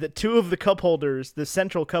issue, is that 2 of the cup holders, the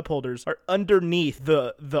central cup holders, are underneath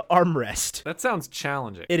the armrest. That sounds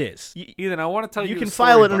challenging. It is. Ethan, I want to tell you You a can story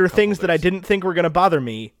file it about under cup things that I holders. didn't think were going to bother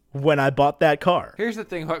me when I bought that car. Here's the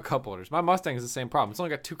thing about cup holders. My Mustang is the same problem. It's only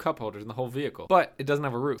got 2 cup holders in the whole vehicle, but it doesn't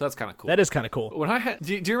have a roof. So that's kind of cool. That is kind of cool. When I had,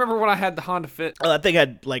 do you remember when I had the Honda Fit? Oh, that thing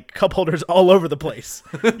had like cup holders all over the place.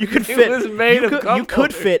 You could fit. was made you of could, cup You could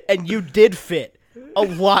holders. fit, and you did fit a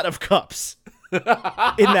lot of cups in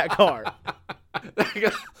that car.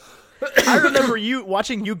 I remember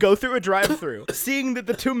watching you go through a drive-through, seeing that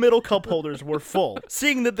the 2 middle cup holders were full,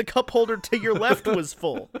 seeing that the cup holder to your left was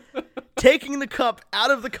full, taking the cup out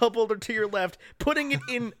of the cup holder to your left, putting it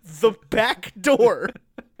in the back door,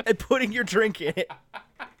 and putting your drink in it.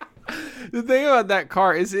 The thing about that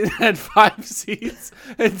car is it had 5 seats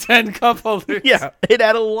and 10 cup holders. Yeah, it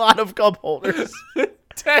had a lot of cup holders.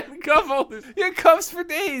 10 cup holders. You had cups for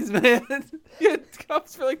days, man. You had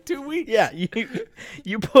cups for like 2 weeks. Yeah,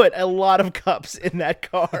 you put a lot of cups in that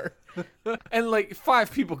car. And like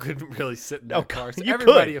 5 people couldn't really sit in that car. So you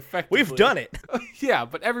everybody could. effectively. We've done it. Yeah,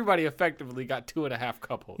 but everybody effectively got 2.5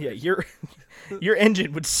 cup holders. Yeah, your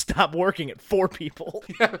engine would stop working at 4 people.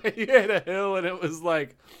 Yeah, you hit a hill and it was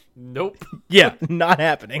like, nope. Yeah, not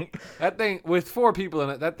happening. That thing with 4 people in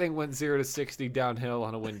it, that thing went 0 to 60 downhill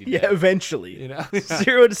on a windy day. Yeah, eventually. You know,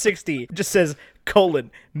 0 to 60 just says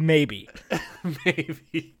maybe.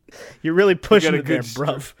 maybe You're really pushing a it there, good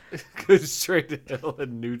bruv. good straight to hill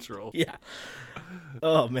and neutral. Yeah.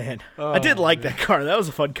 Oh man, I did like that car. That was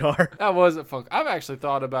a fun car. That wasn't fun. I've actually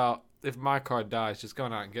thought about, if my car dies, just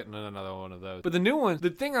going out and getting another one of those. But the new one, the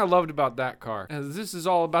thing I loved about that car, and this is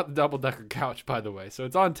all about the double-decker couch, by the way, so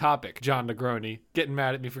it's on topic. John Negroni getting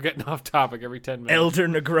mad at me for getting off topic every 10 minutes. Elder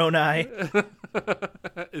Negroni.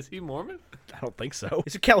 Is he Mormon? I don't think so.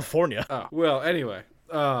 It's in California. Oh, well, anyway.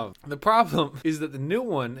 The problem is that the new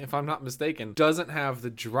one, if I'm not mistaken, doesn't have the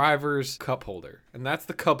driver's cup holder, and that's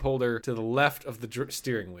the cup holder to the left of the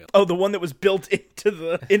steering wheel. Oh, the one that was built into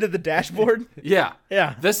the dashboard. Yeah,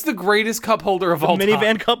 Yeah. that's the greatest cup holder of all time.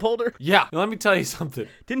 Minivan cup holder. Yeah, now, let me tell you something.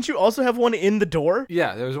 Didn't you also have one in the door?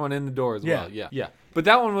 Yeah, there was one in the door as Yeah. well. Yeah. But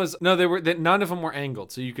that one was none of them were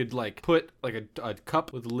angled, so you could like put like a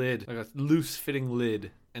cup with lid, like a loose fitting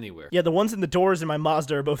lid anywhere. Yeah, the ones in the doors in my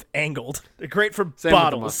Mazda are both angled. They're great for Same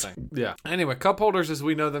bottles. with the Mustang. Yeah. Anyway, cup holders as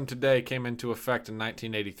we know them today came into effect in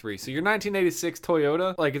 1983. So your 1986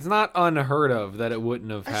 Toyota, like it's not unheard of that it wouldn't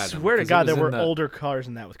have I had them. swear to 'cause it God, was there in were the- older cars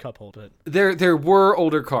than that with cup holders. There were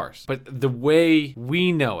older cars, but the way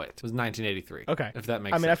we know it was 1983. Okay, If that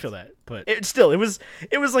makes I sense. mean, I feel that, but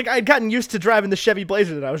it was like I'd gotten used to driving the Chevy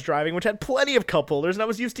Blazer that I was driving, which had plenty of cup holders, and I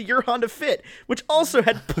was used to your Honda Fit, which also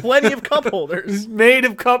had plenty of cup holders. It's made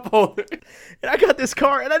of cup holders. And I got this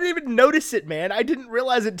car, and I didn't even notice it, man. I didn't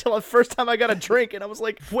realize it until the first time I got a drink, and I was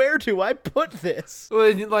like, "Where do I put this?" Well,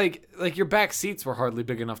 and like your back seats were hardly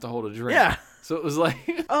big enough to hold a drink. Yeah. So it was like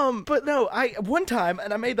But no, one time,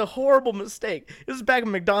 and I made the horrible mistake. This is back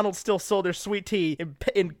when McDonald's still sold their sweet tea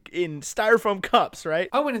in styrofoam cups, right?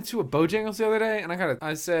 I went into a Bojangles the other day and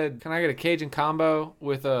I said, "Can I get a Cajun combo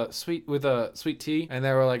with a sweet tea?" And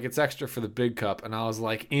they were like, "It's extra for the big cup." And I was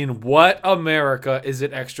like, "In what America is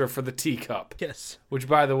it extra for the teacup?" Yes. Which,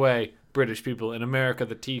 by the way, British people, in America,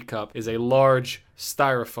 the teacup is a large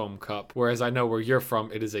styrofoam cup, whereas I know where you're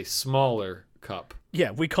from, it is a smaller cup.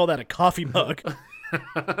 Yeah, we call that a coffee mug.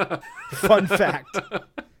 Fun fact.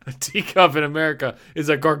 A teacup in America is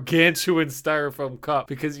a gargantuan styrofoam cup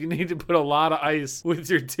because you need to put a lot of ice with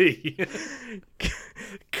your tea.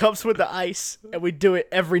 Cups with the ice, and we do it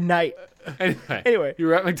every night. Anyway, you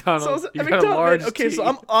were at McDonald's. So I was you at got a large McDonald's. Okay, tea. so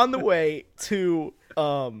I'm on the way to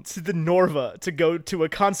the Norva to go to a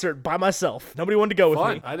concert by myself. Nobody wanted to go with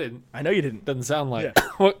Fun. me. I didn't. I know you didn't. Doesn't sound like. Yeah.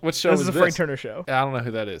 What show This was is a this? Frank Turner show. I don't know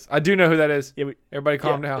who that is. I do know who that is. Yeah, Everybody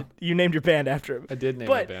calm down. You named your band after him. I did name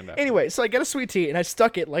But my band after anyway, so I got a sweet tea and I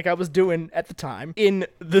stuck it like I was doing at the time in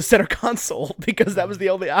the center console because that was the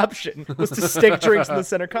only option was to stick drinks in the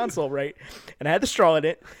center console, right? And I had the straw in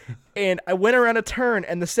it, and I went around a turn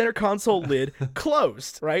and the center console lid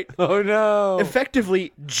closed, right? Oh no!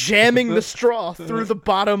 Effectively jamming the straw through the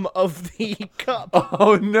bottom of the cup.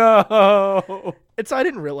 Oh no! And so I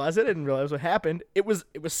didn't realize it. I didn't realize what happened. It was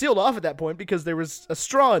sealed off at that point because there was a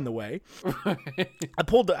straw in the way.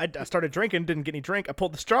 I started drinking, didn't get any drink. I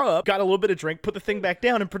pulled the straw up, got a little bit of drink, put the thing back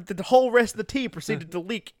down, and the whole rest of the tea proceeded to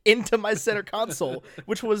leak into my center console,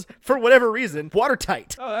 which was, for whatever reason,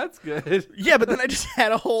 watertight. Oh, that's good. Yeah, but then I just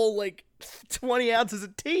had a whole, 20 ounces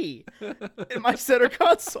of tea in my center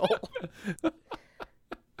console.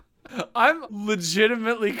 I'm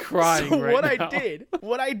legitimately crying So right what now.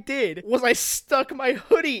 I did was I stuck my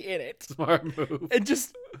hoodie in it Smart move. and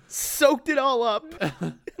just soaked it all up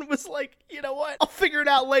and was like, you know what? I'll figure it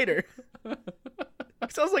out later.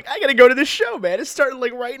 So I was like, I gotta go to this show, man. It's starting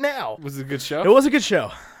right now. Was it a good show? It was a good show.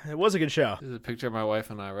 It was a good show. This is a picture of my wife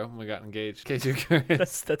and I right when we got engaged, in case you're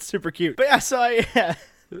curious. That's super cute. But yeah, so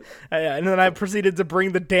and then I proceeded to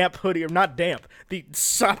bring the damp hoodie, or not damp, the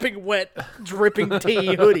sopping wet, dripping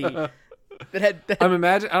tea hoodie. I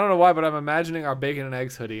don't know why, but I'm imagining our bacon and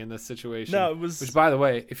eggs hoodie in this situation. No, it was... Which, by the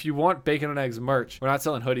way, if you want bacon and eggs merch, we're not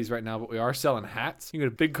selling hoodies right now, but we are selling hats. You can go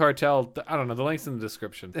to Big Cartel. I don't know, the link's in the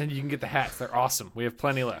description. And you can get the hats. They're awesome. We have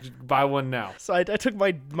plenty left. Just buy one now. So I took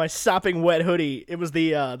my sopping wet hoodie. It was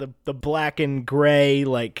the black and gray,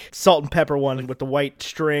 salt and pepper one with the white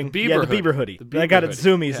string. The Bieber hoodie. I got it at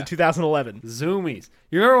Zoomies in 2011. Zoomies.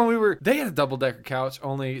 You remember when they had a double-decker couch,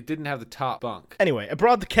 only it didn't have the top bunk. Anyway, I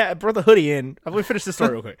brought the hoodie in. I'm going to finish this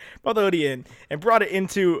story real quick. Brought the hoodie in and brought it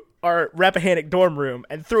into our Rappahannock dorm room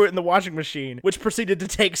and threw it in the washing machine, which proceeded to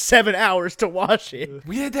take 7 hours to wash it.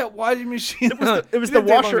 We had that washing machine. It was the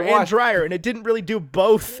washer and dryer, and it didn't really do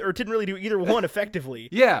both, or it didn't really do either one effectively.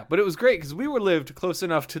 Yeah, but it was great because we lived close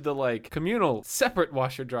enough to the communal separate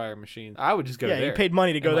washer dryer machine. I would just go there. Yeah, you paid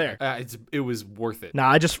money to go there. It was worth it.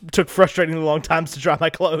 Nah, I just took frustratingly long times to dry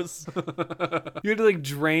my clothes. You had to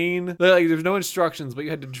drain. There's no instructions, but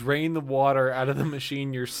you had to drain the water out of the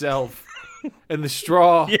machine yourself. And the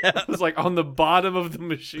straw was on the bottom of the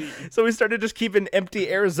machine. So we started just keeping empty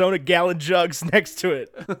Arizona gallon jugs next to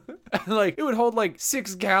it. And it would hold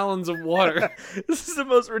 6 gallons of water. This is the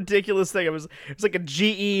most ridiculous thing. It was like a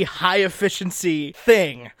GE high efficiency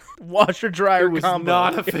thing. Washer dryer was combo.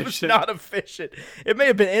 Not efficient. It was not efficient. It may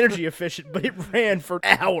have been energy efficient, but it ran for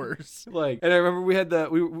hours. And I remember we had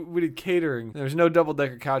we did catering. There's no double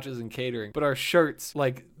decker couches in catering, but our shirts,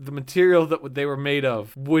 the material that they were made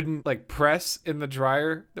of, wouldn't press in the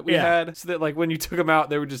dryer that we had, so that when you took them out,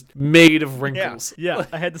 they were just made of wrinkles. Yeah.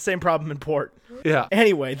 I had the same problem in port. Yeah.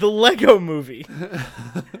 Anyway, the Lego Movie.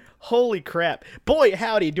 Holy crap. Boy,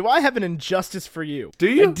 howdy, do I have an injustice for you. Do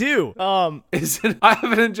you? I do. I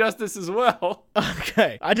have an injustice as well.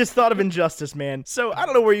 Okay. I just thought of injustice, man. So, I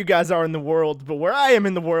don't know where you guys are in the world, but where I am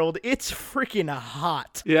in the world, it's freaking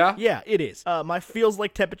hot. Yeah? Yeah, it is. My feels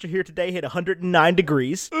like temperature here today hit 109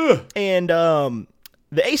 degrees. Ugh. And,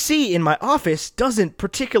 the AC in my office doesn't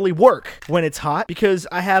particularly work when it's hot because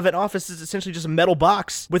I have an office that's essentially just a metal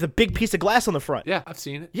box with a big piece of glass on the front. Yeah, I've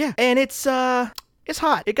seen it. Yeah, and it's hot.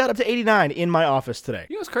 It got up to 89 in my office today.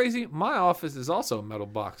 You know what's crazy? My office is also a metal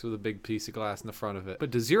box with a big piece of glass in the front of it.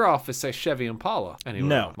 But does your office say Chevy Impala? Anyway,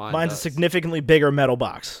 No, mine's does. a significantly bigger metal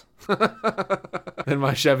box. Than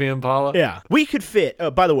my Chevy Impala? Yeah. We could fit,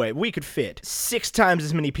 by the way, 6 times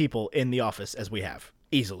as many people in the office as we have.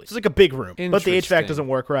 Easily. It's a big room, but the HVAC doesn't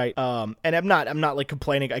work right. And I'm not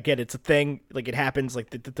complaining. I get it's a thing. It happens.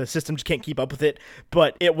 The system just can't keep up with it.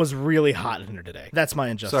 But it was really hot in here today. That's my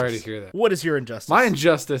injustice. Sorry to hear that. What is your injustice? My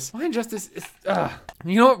injustice is,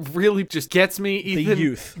 you know what really just gets me, Ethan? The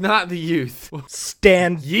youth. Not the youth.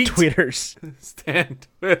 Stan Yeet. Tweeters. Stan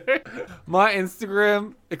Twitter. My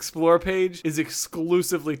Instagram Explore page is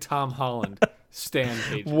exclusively Tom Holland. Stan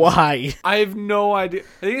pages. Why? I have no idea.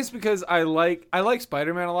 I think it's because I like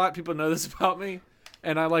Spider-Man a lot. People know this about me.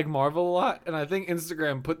 And I like Marvel a lot. And I think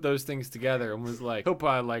Instagram put those things together and was like, hope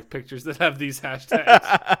I like pictures that have these hashtags.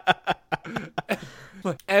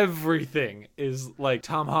 Everything is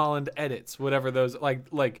Tom Holland edits, whatever those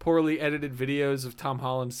like poorly edited videos of Tom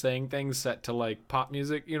Holland saying things set to pop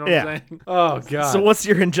music. You know what I'm saying? Oh god. So what's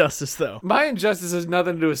your injustice though? My injustice has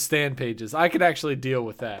nothing to do with Stan pages. I could actually deal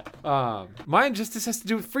with that. My injustice has to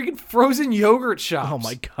do with freaking frozen yogurt shops. Oh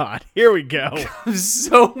my god. Here we go. I'm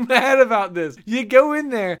so mad about this. You go in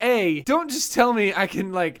there, don't just tell me I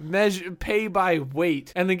can pay by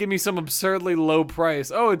weight and then give me some absurdly low price.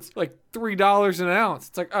 Oh, it's $3 an ounce.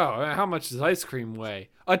 It's oh, how much does ice cream weigh?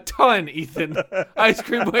 A ton, Ethan. Ice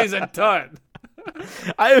cream weighs a ton.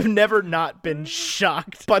 I have never not been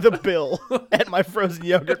shocked by the bill at my frozen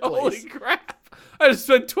yogurt place. Holy crap. I just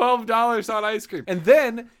spent $12 on ice cream. And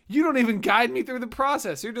then You don't even guide me through the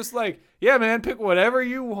process. You're just like, yeah, man, pick whatever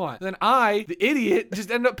you want. Then I, the idiot,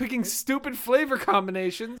 just end up picking stupid flavor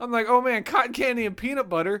combinations. I'm like, oh man, cotton candy and peanut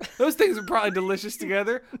butter. Those things are probably delicious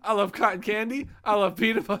together. I love cotton candy. I love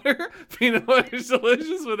peanut butter. Peanut butter is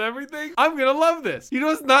delicious with everything. I'm gonna love this. You know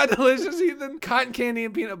what's not delicious, Ethan? Cotton candy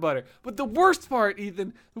and peanut butter. But the worst part,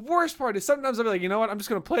 Ethan, the worst part is sometimes I'll be like, you know what? I'm just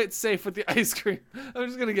gonna play it safe with the ice cream. I'm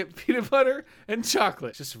just gonna get peanut butter and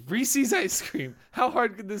chocolate. Just Reese's ice cream. How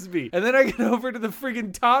hard could this be? And then I get over to the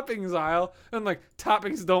freaking toppings aisle. And I'm like,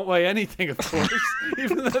 toppings don't weigh anything, of course,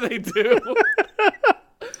 even though they do.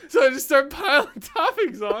 So I just start piling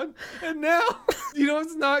toppings on. And now, you know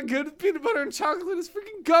what's not good with peanut butter and chocolate is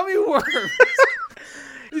freaking gummy worms.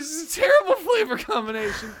 This is a terrible flavor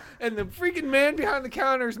combination. And the freaking man behind the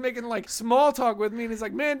counter is making like small talk with me. And he's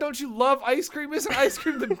like, man, don't you love ice cream? Isn't ice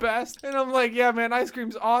cream the best? And I'm like, yeah, man, ice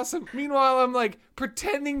cream's awesome. Meanwhile, I'm like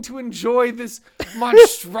pretending to enjoy this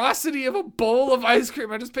monstrosity of a bowl of ice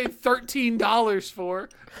cream I just paid $13 for.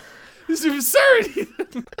 This is absurd,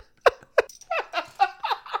 Ethan.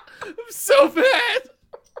 I'm so bad.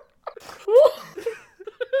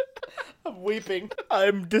 I'm weeping.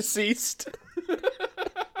 I'm deceased.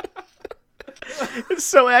 It's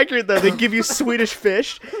so accurate, though. They give you Swedish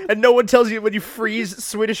fish, and no one tells you when you freeze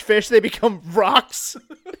Swedish fish, they become rocks.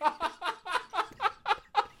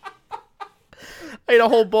 I ate a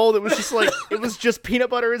whole bowl that was just like, it was just peanut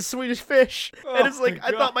butter and Swedish fish. And it's like,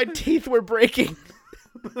 I thought my teeth were breaking.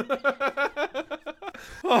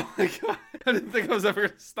 Oh my god. I didn't think I was ever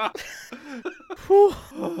going to stop. Whew.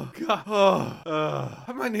 Oh god.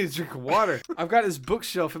 I might need a drink of water. I've got this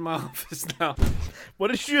bookshelf in my office now. What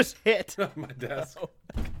did you just hit? My desk.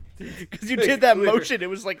 Because you did that motion. It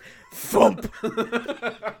was like, thump.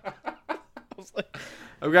 I was like,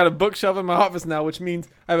 I've got a bookshelf in my office now, which means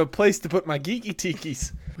I have a place to put my geeky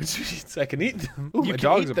tikis, which means I can eat them. Ooh, You my can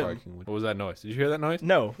dogs eat are them. barking. What was that noise? Did you hear that noise?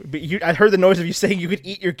 no, but I heard the noise of you saying you could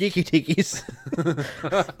eat your geeky tikis.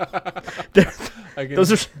 I can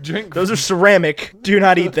Those are drink. Those are ceramic. Do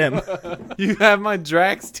not eat them. You have my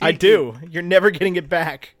Drax tiki. I do. You're never getting it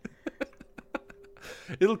back.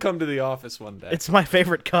 It'll come to the office one day. It's my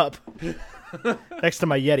favorite cup. Next to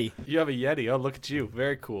my Yeti. You have a Yeti. Oh, look at you.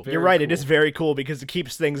 Very cool. Very You're right. cool. It is very cool because it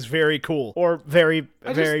keeps things very cool. Or very,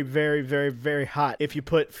 very hot if you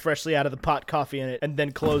put freshly out of the pot coffee in it and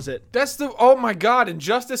then close it. That's the. Oh my god.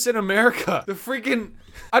 Injustice in America. The freaking.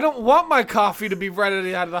 I don't want my coffee to be right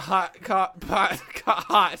out of the hot.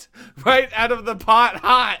 Right out of the pot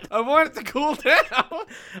hot. I want it to cool down.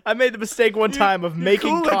 I made the mistake one time of making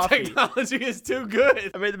Cooler coffee. technology is too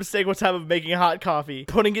good. I made the mistake one time of making hot coffee,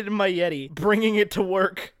 putting it in my Yeti, bringing it to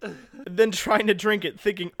work, then trying to drink it,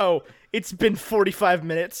 thinking, oh, it's been 45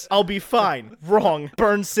 minutes. I'll be fine. Wrong.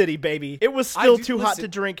 Burn City, baby. It was still too hot to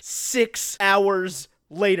drink 6 hours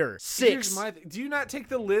later. 6. Here's my do you not take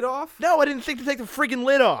the lid off? No, I didn't think to take the friggin'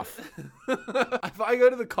 lid off. If I go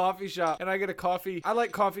to the coffee shop and I get a coffee, I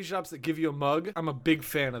like coffee shops that give you a mug. I'm a big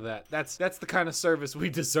fan of that. That's the kind of service we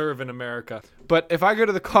deserve in America. But if I go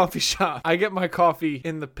to the coffee shop, I get my coffee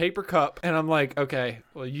in the paper cup and I'm like, okay,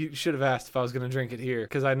 well, you should have asked if I was going to drink it here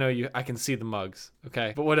because I know I can see the mugs.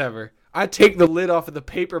 Okay, but whatever. I take the lid off of the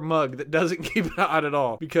paper mug that doesn't keep it hot at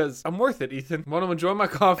all because I'm worth it, Ethan. I want to enjoy my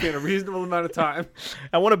coffee in a reasonable amount of time.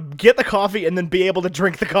 I want to get the coffee and then be able to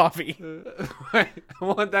drink the coffee. I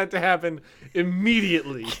want that to happen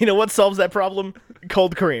immediately. You know what solves that problem?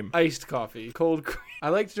 Cold cream. Iced coffee. Cold cream. I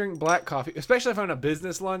like to drink black coffee, especially if I'm on a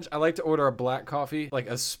business lunch. I like to order a black coffee, like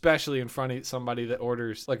especially in front of somebody that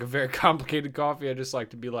orders like a very complicated coffee. I just like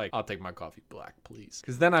to be like, I'll take my coffee black, please.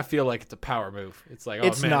 Because then I feel like it's a power move. It's like, oh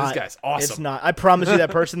It's man, not. this guy's awesome. It's not. I promise you that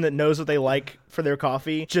person that knows what they like for their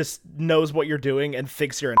coffee just knows what you're doing and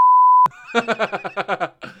thinks you're an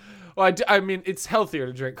Well, I mean, it's healthier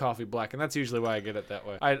to drink coffee black, and that's usually why I get it that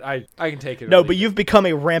way. I can take it. No, but you've become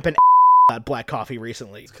a rampant about black coffee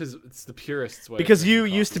recently. because it's the purest way. Because of you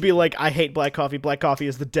drinking used to be like, I hate black coffee. Black coffee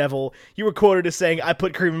is the devil. You were quoted as saying, I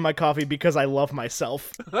put cream in my coffee because I love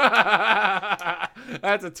myself.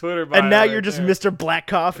 That's a Twitter bio. And now right you're just there. Mr. Black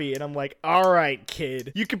Coffee, and I'm like, all right,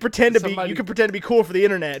 kid. You can pretend to be cool for the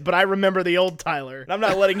internet, but I remember the old Tyler, and I'm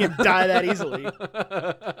not letting him die that easily.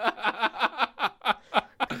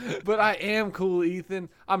 But I am cool, Ethan.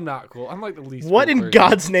 I'm not cool. I'm like the least. What cool in person.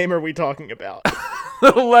 God's name are we talking about?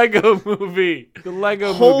 The Lego movie. The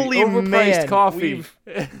Lego Holy movie. Overpriced man, coffee.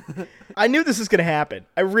 I knew this was gonna happen.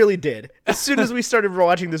 I really did. As soon as we started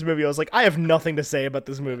watching this movie, I was like, I have nothing to say about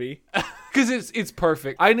this movie. Because it's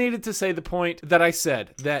perfect. I needed to say the point that I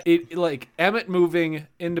said, that it, like, Emmett moving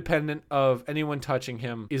independent of anyone touching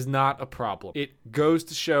him is not a problem. It goes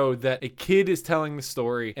to show that a kid is telling the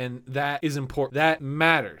story, and that is important. That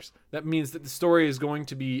matters. That means that the story is going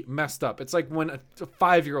to be messed up. It's like when a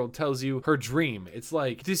 5-year-old tells you her dream. It's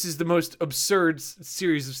like, this is the most absurd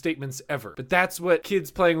series of statements ever. But that's what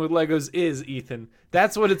kids playing with Legos is, Ethan.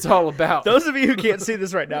 That's what it's all about. Those of you who can't see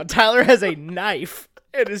this right now, Tyler has a knife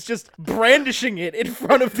and is just brandishing it in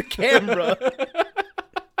front of the camera.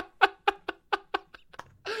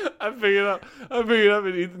 I'm picking up, and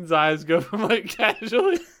Ethan's eyes go from like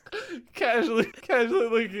casually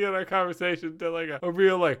looking at our conversation to like a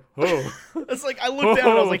real like, oh. It's like I looked down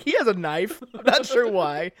and I was like, he has a knife. I'm not sure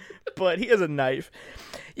why, but he has a knife.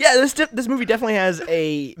 Yeah, this movie definitely has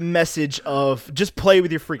a message of just play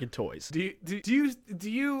with your freaking toys. Do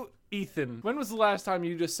you Ethan, when was the last time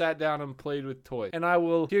you just sat down and played with toys? And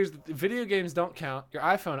video games don't count. Your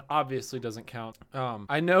iPhone obviously doesn't count.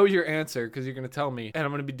 I know your answer because you're going to tell me, and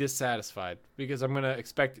I'm going to be dissatisfied because I'm going to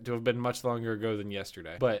expect it to have been much longer ago than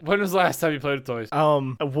yesterday. But when was the last time you played with toys?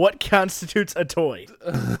 What constitutes a toy?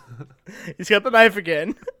 He's got the knife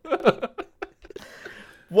again.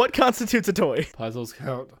 What constitutes a toy? Puzzles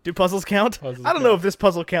count. Do puzzles count? I don't know if this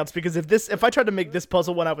puzzle counts because if I tried to make this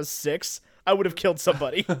puzzle when I was 6, I would have killed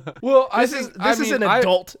somebody. Well, this is an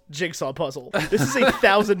adult jigsaw puzzle. This is a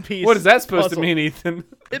 1,000-piece. What is that supposed to mean, Ethan?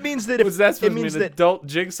 It means that what's that supposed to mean? An adult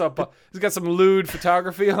jigsaw puzzle. It's got some lewd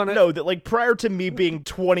photography on it. No, that like prior to me being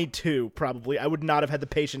 22, probably I would not have had the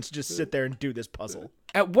patience to just sit there and do this puzzle.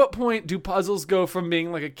 At what point do puzzles go from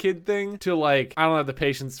being like a kid thing to like, I don't have the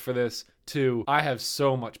patience for this, to I have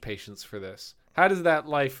so much patience for this? How does that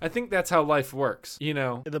life? I think that's how life works. You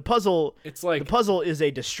know, the puzzle. It's like the puzzle is a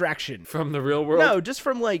distraction from the real world. No, just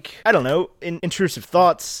from like I don't know, intrusive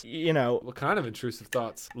thoughts. You know, what kind of intrusive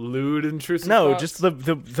thoughts? Lewd intrusive. No, thoughts? just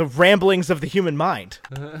the ramblings of the human mind.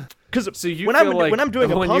 Because so when I'm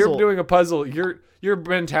doing a puzzle, when you're doing a puzzle, your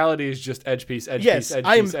mentality is just edge piece, edge piece, edge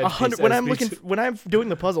piece, edge piece. When I'm doing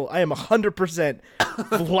the puzzle, I am 100%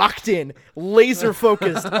 locked in, laser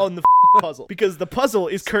focused on the puzzle because the puzzle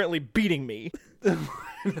is currently beating me.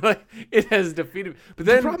 Like, it has defeated. But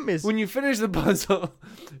then the problem is, when you finish the puzzle,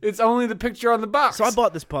 it's only the picture on the box. So I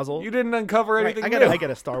bought this puzzle. You didn't uncover anything. I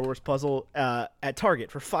got a Star Wars puzzle at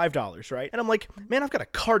Target for $5, right? And I'm like, man, I've got a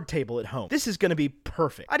card table at home. This is gonna be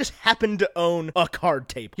perfect. I just happen to own a card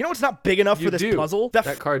table. You know what's not big enough for this puzzle?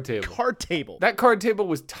 That card table. That card table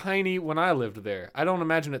was tiny when I lived there. I don't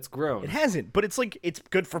imagine it's grown. It hasn't, but it's like it's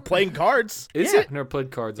good for playing cards. Is it? Never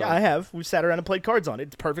played cards on it. Yeah, I have. We've sat around and played cards on it.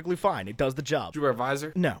 It's perfectly fine. It does the job. Did you wear a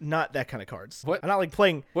visor? No, not that kind of cards. What? I'm not like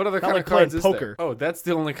playing. What other kind of cards is poker? There? Oh, that's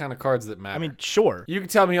the only kind of cards that matter. I mean, sure. You can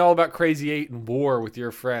tell me all about Crazy 8 and War with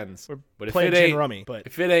your friends. But if it ain't rummy,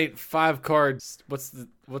 if it ain't 5 cards, what's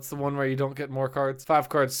the one where you don't get more cards? 5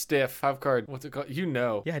 cards stiff. 5 card. What's it called? You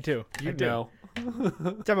know. Yeah, I do. You know.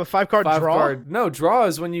 Let's have a 5-card draw. No, draw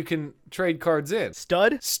is when you can trade cards in.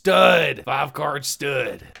 Stud. 5-card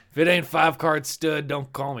stud. If it ain't 5-card stud,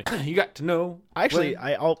 don't call me. You got to know. Actually,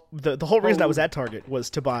 the whole reason I was at Target was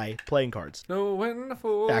to buy playing cards. Know when to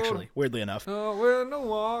fold. Actually, weirdly enough. Know when to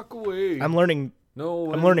walk away. I'm learning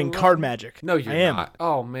card magic. No, you're not.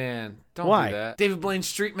 Oh man, don't do that. David Blaine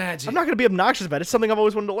Street Magic. I'm not gonna be obnoxious about it. It's something I've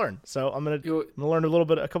always wanted to learn. So I'm gonna learn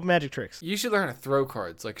a couple magic tricks. You should learn how to throw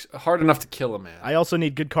cards, like hard enough to kill a man. I also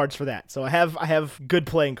need good cards for that. So I have good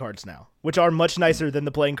playing cards now, which are much nicer than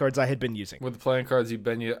the playing cards I had been using. With the playing cards you've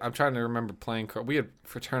been I'm trying to remember playing cards. We had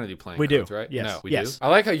fraternity playing cards, do. Right? Yes. No, we yes. do. I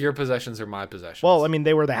like how your possessions are my possessions. Well, I mean,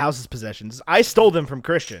 they were the house's possessions. I stole them from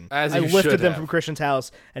Christian. I lifted them from Christian's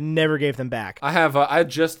house and never gave them back. I have. I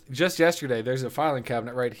just yesterday. There's a filing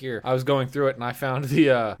cabinet right here. I was going through it and I found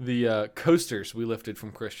the coasters we lifted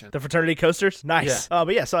from Christian. The fraternity coasters? Nice. Yeah.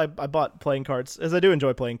 But yeah, so I bought playing cards, as I do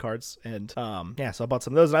enjoy playing cards. And yeah, so I bought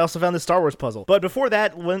some of those. And I also found this Star Wars puzzle. But before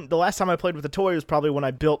that, when the last time I played with a toy was probably when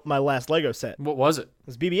I built my last Lego set. What was it? It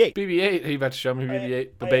was BB-8. BB-8? Are you about to show me BB-8?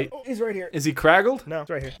 The bait? Oh, he's right here. Is he craggled? No, it's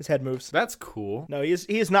right here. His head moves. That's cool. No, he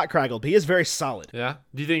is not craggled, but he is very solid. Yeah?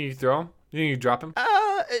 Do you think you can throw him? You think you could drop him?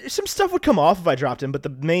 Some stuff would come off if I dropped him, but the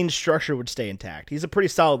main structure would stay intact. He's a pretty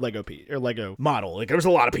solid Lego model. Like, there's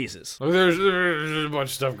a lot of pieces. Look, there's a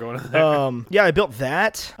bunch of stuff going on there. Yeah, I built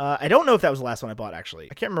that. I don't know if that was the last one I bought, actually.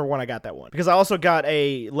 I can't remember when I got that one. Because I also got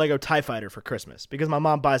a Lego TIE Fighter for Christmas. Because my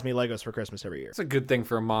mom buys me Legos for Christmas every year. It's a good thing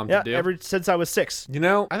for a mom to do. Yeah, ever since I was 6. You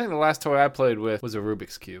know, I think the last toy I played with was a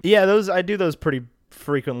Rubik's Cube. Yeah, I do those pretty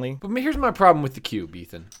frequently. But here's my problem with the cube,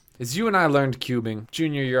 Ethan. is you and I learned cubing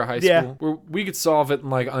junior year of high Yeah. school, where we could solve it in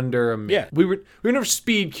like under a minute. Yeah. We were never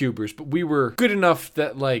speed cubers, but we were good enough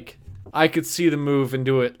that like I could see the move and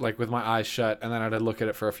do it like with my eyes shut, and then I'd look at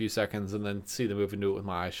it for a few seconds, and then see the move and do it with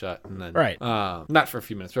my eyes shut, and then Right. not for a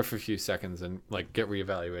few minutes, but for a few seconds, and like get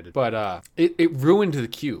reevaluated. But it ruined the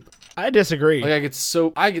cube. I disagree. Like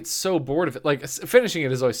I get so bored of it. Like finishing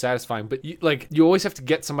it is always satisfying, but you always have to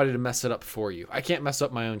get somebody to mess it up for you. I can't mess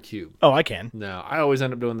up my own cube. Oh, I can. No, I always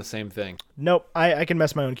end up doing the same thing. Nope, I can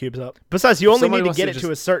mess my own cubes up. Besides, you only somebody need to wants get to it just-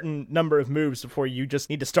 to a certain number of moves before you just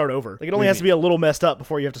need to start over. Like, it only do has you to be a little messed up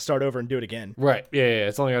before you have to start over and do it again. Right. Yeah.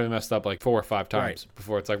 It's only got to be messed up like 4 or 5 times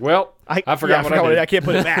before it's like, well, I forgot yeah, what I did. I can't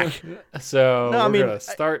put it back. So No, I we're mean, gonna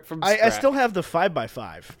start from I scratch. still have the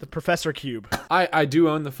 5x5, the Professor Cube. I do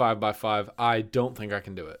own the 5x5. I don't think I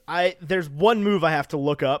can do it. There's one move I have to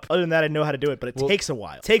look up. Other than that, I know how to do it, but it takes a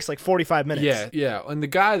while. It takes like 45 minutes. Yeah. And the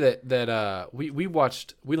guy that we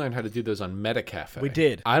watched, we learned how to do those on MetaCafe. We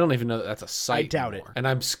did. I don't even know that that's a site. I doubt anymore. it. And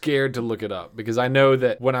I'm scared to look it up because I know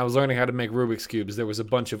that when I was learning how to make Rubik's Cubes, there was a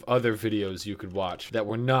bunch of other videos you could watch that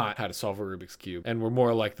were not how to solve a Rubik's Cube and were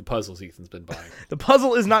more like the puzzles Ethan's been buying. The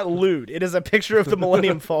puzzle is not lewd. It is a picture of the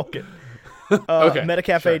Millennium Falcon. Okay,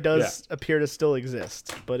 MetaCafe sure, does appear to still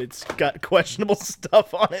exist, but it's got questionable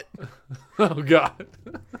stuff on it. Oh, God.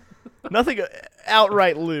 Nothing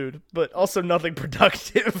outright lewd, but also nothing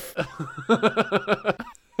productive.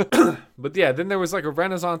 But yeah, then there was like a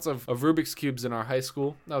renaissance of Rubik's Cubes in our high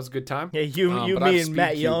school. That was a good time. Yeah, you, but I have me, and Speed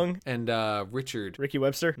Matt Cube Young. and Richard. Ricky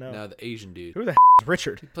Webster? No, the Asian dude. Who the is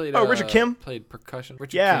Richard? Played, Richard Kim? Played percussion.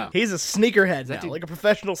 Richard Yeah, Kim. he's a sneakerhead now, dude- like a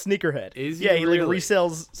professional sneakerhead. Is he Yeah, he like really?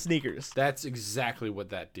 resells sneakers. That's exactly what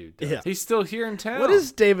that dude does. Yeah. He's still here in town. What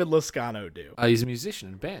does David Lascano do? He's a musician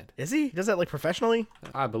in a band. Is he? He does that like professionally?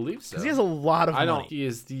 I believe so. Because he has a lot of I money. don't. He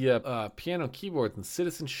is the piano keyboard in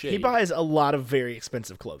Citizen Shade. He buys a lot of very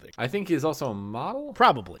expensive clothing. I think he's also a model.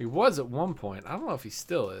 Probably. He was at one point. I don't know if he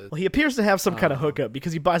still is. Well, he appears to have some kind of hookup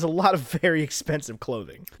because he buys a lot of very expensive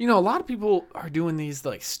clothing. You know, a lot of people are doing these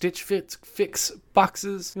like Stitch Fix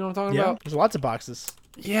boxes. You know what I'm talking Yeah, about? there's lots of boxes.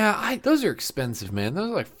 Yeah, those are expensive, man.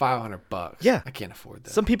 Those are like $500. Yeah. I can't afford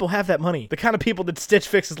that. Some people have that money. The kind of people that Stitch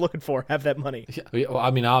Fix is looking for have that money. Yeah, well,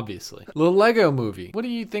 I mean, obviously. The Lego movie. What do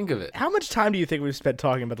you think of it? How much time do you think we've spent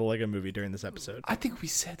talking about the Lego movie during this episode? I think we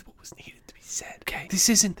said what was needed to be said. Okay, this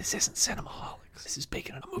isn't Cinemaholics. This is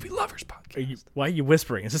Bacon and a Movie Lovers podcast. Why are you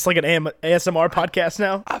whispering? Is this like an ASMR podcast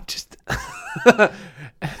now? I'm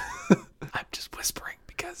just whispering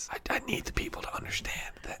because I need the people to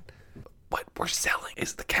understand that what we're selling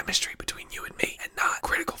is the chemistry between you and me and not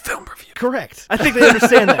critical film review. Correct. I think they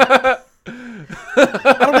understand that.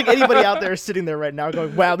 I don't think anybody out there is sitting there right now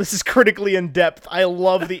going, wow, this is critically in depth. I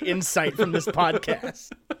love the insight from this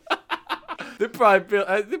podcast. They probably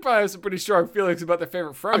have some pretty strong feelings about their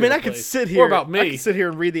favorite Friday. I mean, I could sit here. Or about me. I could sit here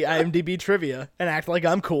and read the IMDb trivia and act like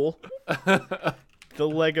I'm cool. The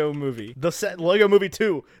Lego Movie. Lego Movie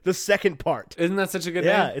 2, the second part. Isn't that such a good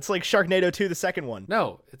Yeah, name? it's like Sharknado 2, the second one.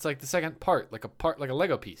 No, it's like the second part, like a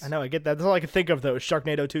Lego piece. I know, I get that. That's all I can think of, though, is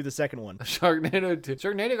Sharknado 2, the second one. Sharknado 2.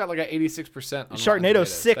 Sharknado got like an 86% on Rotten Sharknado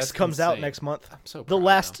Tomatoes. 6 That's comes out insane. next month. I'm so The proud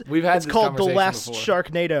last, now. We've had it's this called The conversation Last before.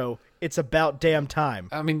 Sharknado. It's about damn time.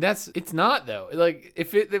 I mean, it's not though. Like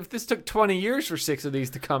if this took 20 years for 6 of these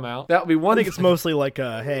to come out, that would be one I think it's thing. mostly like,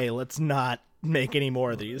 hey, let's not make any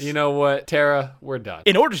more of these. You know what, Tara, we're done.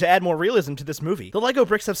 In order to add more realism to this movie, the Lego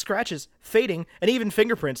bricks have scratches, fading, and even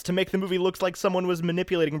fingerprints to make the movie look like someone was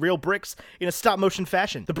manipulating real bricks in a stop-motion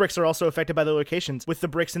fashion. The bricks are also affected by their locations, with the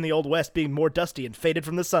bricks in the Old West being more dusty and faded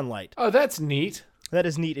from the sunlight. Oh, that's neat. That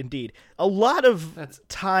is neat indeed. A lot of That's-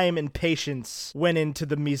 time and patience went into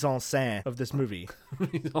the mise en scène of this movie.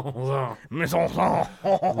 Mise en scène.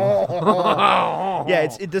 Yeah,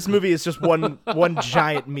 this movie is just one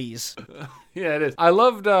giant mise. Yeah, it is. I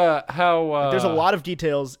loved how There's a lot of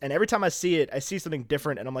details, and every time I see it, I see something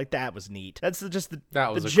different, and I'm like, that was neat. That's just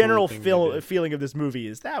That was the a cool general thing they did. feeling of this movie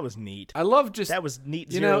is that was neat. I love just That was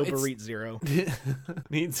neat you know, zero it's- burrito zero.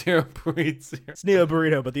 neat zero breed zero. It's Neo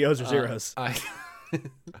burrito, but the O's are zeros.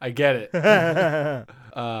 I get it. I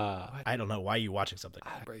don't know why you watching something.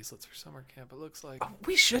 Bracelets for summer camp. It looks like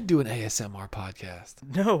we should do an ASMR podcast.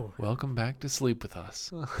 No, Welcome back to Sleep with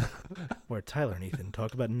Us. where Tyler and Ethan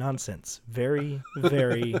talk about nonsense very,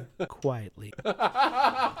 very quietly.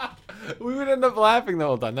 We would end up laughing the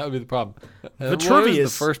whole time. That would be the problem. The trivia the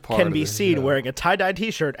first part can of be it, seen you know. wearing a tie-dye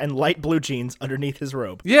t-shirt and light blue jeans underneath his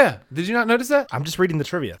robe. Yeah. Did you not notice that? I'm just reading the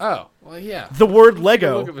trivia. Oh, well, Well, yeah. The word Look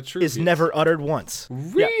Lego at Vitruvius. is never uttered once.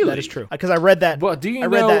 Really? Yeah, that is true. Because I read that. Well, do you I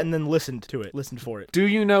read know- that and then listened to it. Listened for it. Do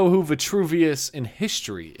you know who Vitruvius in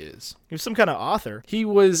history is? He was some kind of author. He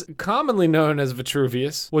was commonly known as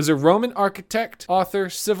Vitruvius, was a Roman architect, author,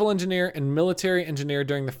 civil engineer, and military engineer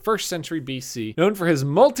during the 1st century BC, known for his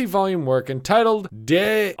multi-volume work entitled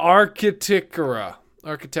De Architectura.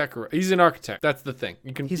 He's an architect. That's the thing.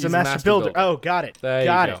 He's a master builder. Oh, got it. There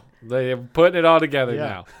got you it. go. They're putting it all together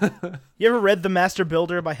Yeah. now. You ever read The Master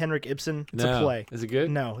Builder by Henrik Ibsen? It's a No. play. Is it good?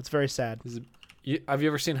 No, it's very sad. Have you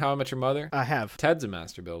ever seen How I Met Your Mother? I have. Ted's a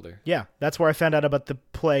master builder. Yeah, that's where I found out about the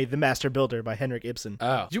play The Master Builder by Henrik Ibsen.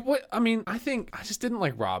 Oh. What? I mean, I think I just didn't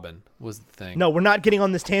like Robin was the thing. No, we're not getting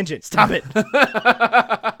on this tangent. Stop it.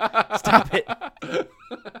 Stop it.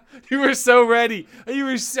 You were so ready. You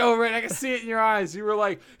were so ready. I can see it in your eyes. You were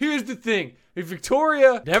like, here's the thing. If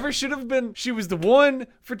Victoria never should have been, she was the one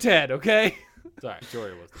for Ted, okay? Sorry,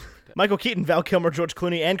 Victoria was the one for Ted. Michael Keaton, Val Kilmer, George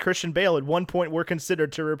Clooney, and Christian Bale at one point were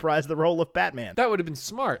considered to reprise the role of Batman. That would have been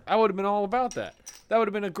smart. I would have been all about that. That would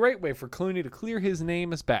have been a great way for Clooney to clear his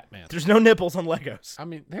name as Batman. There's no nipples on Legos. I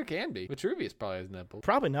mean, there can be. Vitruvius probably has nipples.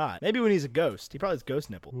 Probably not. Maybe when he's a ghost. He probably has ghost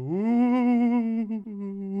nipple.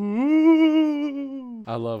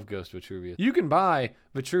 I love Ghost Vitruvius. You can buy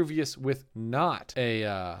Vitruvius with not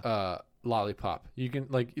a lollipop. You can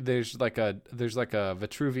there's like a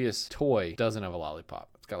Vitruvius toy doesn't have a lollipop.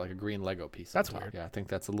 It's got like a green Lego piece. That's on top. weird. Yeah, I think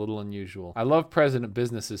that's a little unusual. I love President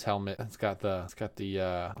Business's helmet. It's got the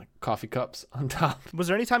like coffee cups on top. Was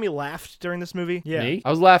there any time you laughed during this movie? Yeah. Me?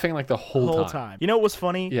 I was laughing like the The whole whole time. time. You know what was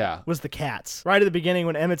funny? Yeah. Was the cats. Right at the beginning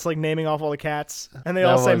when Emmett's like naming off all the cats and they That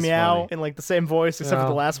all say was meow funny. in like the same voice except for Yeah.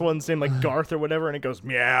 the last one named like Garth or whatever and it goes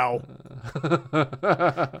meow.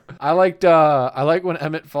 I like when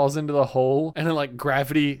Emmett falls into the hole and then like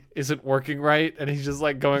gravity isn't working right and he's just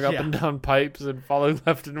like going up Yeah. and down pipes and falling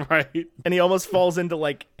left and right. And he almost falls into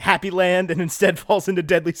like Happy Land and instead falls into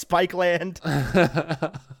Deadly Spike Land.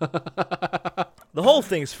 The whole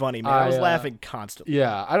thing's funny, man. I was laughing constantly.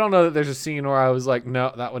 Yeah, I don't know that there's a scene where I was like,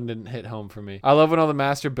 no, that one didn't hit home for me. I love when all the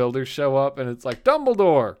master builders show up and it's like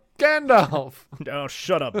Dumbledore, Gandalf. Oh,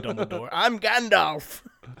 shut up, Dumbledore. I'm Gandalf.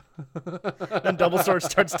 Then Dumbledore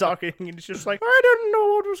starts talking and he's just like, I didn't know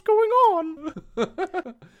what was going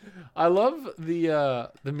on. I love the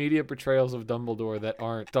media portrayals of Dumbledore that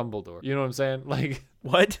aren't Dumbledore. You know what I'm saying? Like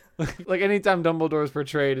What? like anytime Dumbledore is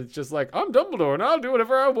portrayed, it's just like, I'm Dumbledore and I'll do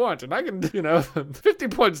whatever I want and I can, 50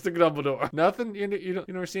 points to Dumbledore. Nothing? You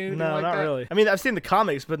never seen anything No, like not that? really. I mean, I've seen the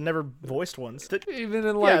comics, but never voiced ones. Even in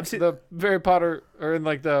Yeah, like I've seen- the Harry Potter or in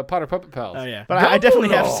like the Potter Puppet Pals. Oh yeah, but I definitely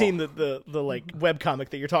have Dumbledore! seen the like webcomic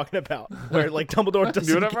that you're talking about, where like Dumbledore doesn't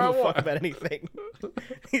give whatever a I fuck want. about anything.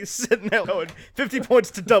 He's sitting there going 50 points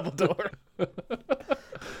to Dumbledore.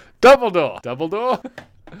 Dumbledore.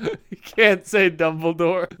 You can't say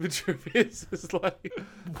Dumbledore. Vitruvius is like,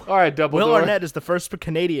 all right, Dumbledore. Will Arnett is the first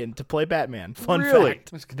Canadian to play Batman. Fun Really?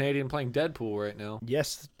 fact. There's a Canadian playing Deadpool right now.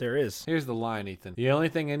 Yes, there is. Here's the line, Ethan. The only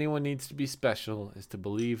thing anyone needs to be special is to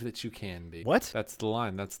believe that you can be. What? That's the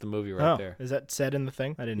line. That's the movie right Oh, there. is that said in the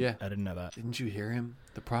thing? I Yeah. didn't know that. Didn't you hear him?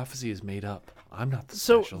 The prophecy is made up. I'm not the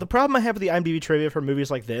So special. the problem I have with the IMDb trivia for movies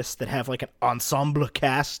like this that have like an ensemble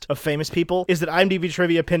cast of famous people is that IMDb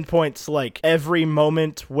trivia pinpoints like every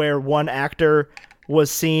moment where one actor was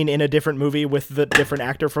seen in a different movie with the different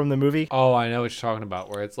actor from the movie. Oh, I know what you're talking about,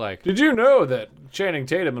 where it's like, did you know that Channing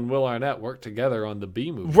Tatum and Will Arnett worked together on the B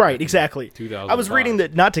movie? Right, exactly. 2005. I was reading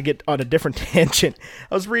that, not to get on a different tangent,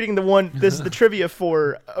 I was reading the trivia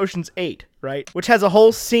for Ocean's 8, right? Which has a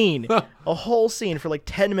whole scene for like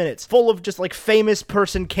 10 minutes full of just like famous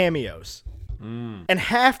person cameos. And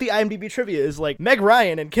half the IMDb trivia is like Meg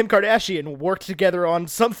Ryan and Kim Kardashian worked together on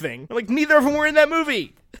something. I'm like, neither of them were in that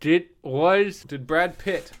movie. Did Brad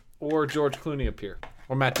Pitt or George Clooney appear?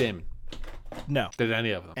 Or Matt Damon? No. Did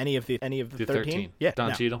any of them? Any of the The 13? Yeah. Don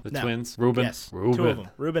no, Cheadle, the no. twins, Ruben. Yes. Ruben. Two of them.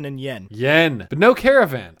 Ruben and Yen. Yen, but no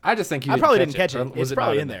Caravan. I just think you. I didn't probably catch didn't catch it. Or It's was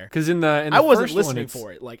probably not in there. Because in the I wasn't first listening one,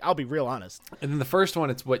 for it. Like, I'll be real honest. And in the first one,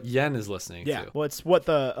 it's what Yen is listening Yeah. to. Well, it's what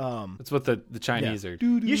the It's what the Chinese are.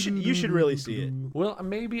 You should really see it. Well,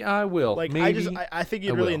 maybe I will. Like maybe I think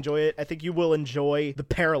you'd I really will. enjoy it. I think you will enjoy the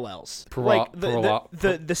parallels. Para- like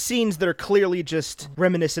the scenes that are clearly just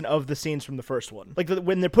reminiscent of the scenes from the first one. Like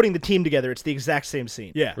when they're putting the team together, It's the exact same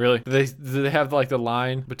scene. Yeah. Really? Do they have like the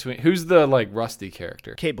line between who's the like Rusty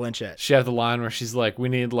character? Cate Blanchett. She had the line where she's like, "We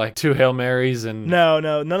need like 2 Hail Marys," and No,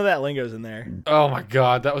 none of that lingo's in there. oh my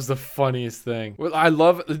god, that was the funniest thing. Well, I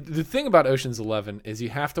love the thing about Ocean's 11 is you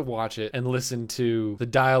have to watch it and listen to the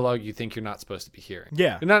dialogue you think you're not supposed to be hearing.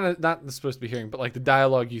 Yeah. You're not supposed to be hearing, but like the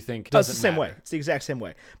dialogue you think Oh, it's doesn't the same matter. way. It's the exact same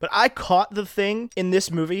way. But I caught the thing in this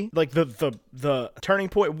movie, like the turning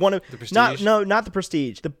point. One of The Prestige? not the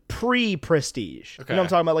Prestige, the pre-Prestige. Okay. You know what I'm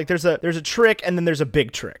talking about? Like there's a trick and then there's a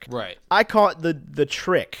big trick. Right. I caught the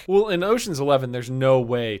trick. Well, in Ocean's 11, there's no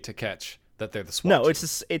way to catch that they're the SWAT No, team.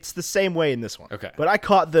 it's the same way in this one. Okay. But I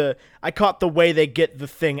caught the way they get the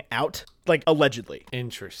thing out, like allegedly.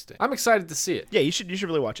 Interesting. I'm excited to see it. Yeah, you should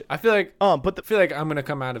really watch it. I feel like But I feel like I'm gonna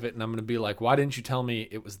come out of it and I'm gonna be like, why didn't you tell me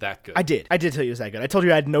it was that good? I did tell you it was that good. I told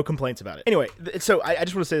you I had no complaints about it. Anyway, so I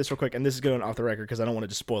just want to say this real quick, and this is going off the record because I don't want to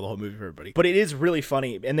just spoil the whole movie for everybody. But it is really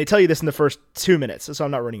funny, and they tell you this in the first 2 minutes, so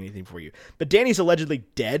I'm not ruining anything for you. But Danny's allegedly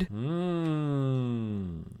dead,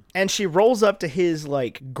 and she rolls up to his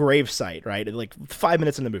like grave site, right? Like 5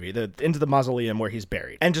 minutes in the movie, into the mausoleum where he's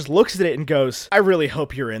buried, and just looks at it and goes, "I really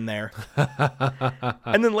hope you're in there."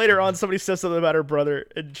 And then later on, somebody says something about her brother,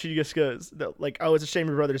 and she just goes, like, "Oh, it's a shame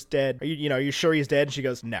your brother's dead. Are you sure he's dead?" And she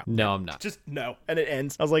goes, "No." No, I'm not. Just no. And it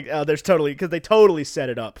ends. I was like, oh, there's totally, because they totally set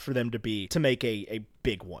it up for them to make a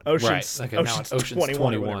big one. Ocean's, right. Okay, now it's Ocean's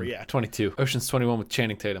 21. or whatever, yeah. 22. Ocean's 21 with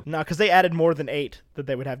Channing Tatum. No, because they added more than 8 that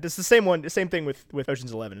they would have. This is the same one, the same thing with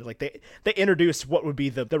Ocean's 11. It's like they introduced what would be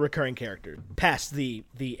the recurring character past the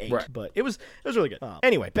 8. Right. But it was really good.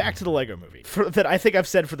 Anyway, back to the Lego movie that I think I've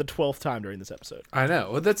said for the 12th time during this episode. I know.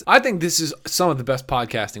 Well, I think this is some of the best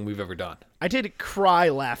podcasting we've ever done. I did cry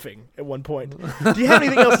laughing at one point. Do you have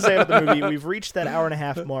anything else to say about the movie? We've reached that hour and a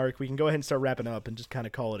half mark. We can go ahead and start wrapping up and just kind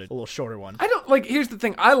of call it a little shorter one. I don't like. Here's the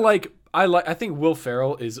thing. I think Will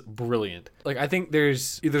Ferrell is brilliant. Like, I think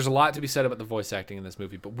there's a lot to be said about the voice acting in this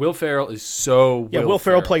movie, but Will Ferrell is so Will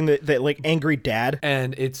Ferrell playing the like angry dad,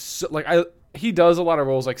 and it's so, like he does a lot of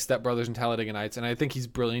roles like Step Brothers and Talladega Nights, and I think he's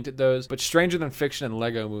brilliant at those. But Stranger Than Fiction and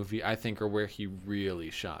Lego Movie, I think, are where he really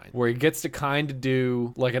shines. Where he gets to kind of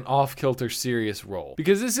do like an off-kilter serious role.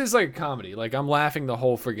 Because this is like a comedy. Like, I'm laughing the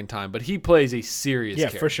whole friggin' time, but he plays a serious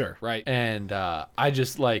character. for sure. Right? And I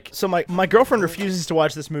just like... So my girlfriend refuses to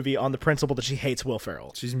watch this movie on the principle that she hates Will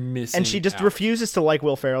Ferrell. She's missing And she just out. refuses to like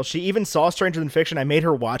Will Ferrell. She even saw Stranger Than Fiction. I made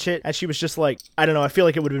her watch it, and she was just like, I don't know, I feel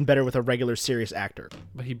like it would have been better with a regular serious actor.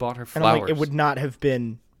 But he bought her And flowers. I'm like, it would not have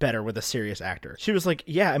been better with a serious actor. She was like,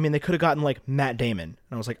 yeah, I mean, they could have gotten like Matt Damon. And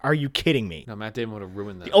I was like, are you kidding me? No, Matt Damon would have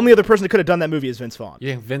ruined that. The only other person that could have done that movie is Vince Vaughn. You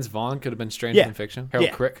think Vince Vaughn could have been Stranger Than Fiction?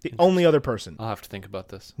 Harold Crick? The only other person. I'll have to think about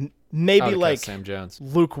this. I Maybe would've like cast Sam Jones.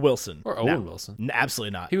 Luke Wilson. Or Owen Wilson.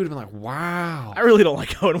 Absolutely not. He would have been like, wow. I really don't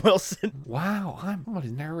like Owen Wilson. Wow,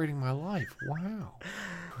 somebody's narrating my life. Wow.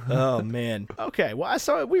 Oh man. Okay. Well, I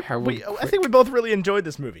saw it. Harold I think we both really enjoyed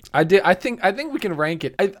this movie. I did. I think we can rank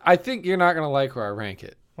it. I think you're not gonna like where I rank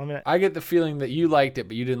it. I mean, I get the feeling that you liked it,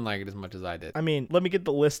 but you didn't like it as much as I did. let me get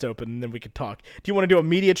the list open and then we could talk. Do you want to do a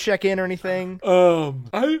media check-in or anything?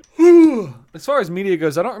 As far as media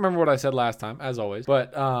goes, I don't remember what I said last time, as always,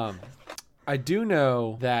 but I do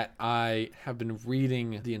know that I have been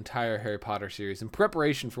reading the entire Harry Potter series in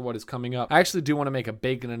preparation for what is coming up. I actually do want to make a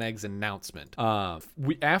bacon and eggs announcement.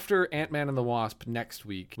 After Ant-Man and the Wasp next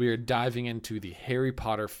week, we are diving into the Harry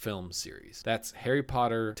Potter film series. That's Harry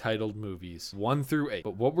Potter titled movies 1 through 8.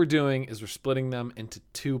 But what we're doing is we're splitting them into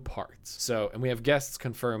 2 parts. And we have guests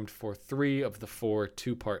confirmed for 3 of the 4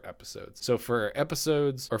 2-part episodes. So for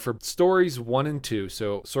stories 1 and 2,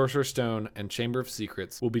 so Sorcerer's Stone and Chamber of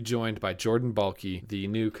Secrets, we'll be joined by Jordan Balky, the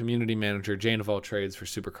new community manager, Jane of all trades for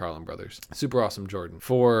Super Carlin Brothers. Super awesome Jordan.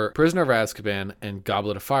 For Prisoner of Azkaban and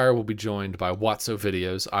Goblet of Fire, we'll be joined by Watso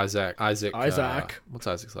Videos, Isaac. What's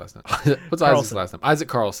Isaac's last name? Isaac's last name? Isaac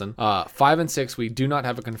Carlson. 5 and 6, we do not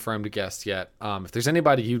have a confirmed guest yet. If there's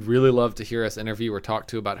anybody you'd really love to hear us interview or talk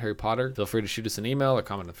to about Harry Potter, feel free to shoot us an email or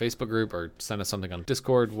comment on the Facebook group or send us something on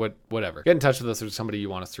Discord, whatever. Get in touch with us if there's somebody you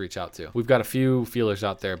want us to reach out to. We've got a few feelers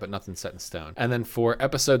out there, but nothing set in stone. And then for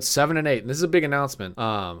episodes 7 and 8, and this is a big announcement,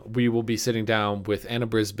 we will be sitting down with Anna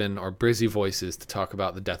Brisbane or Brizzy Voices to talk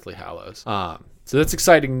about the Deathly Hallows. So that's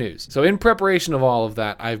exciting news. So in preparation of all of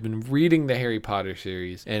that, I've been reading the Harry Potter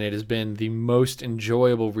series, and it has been the most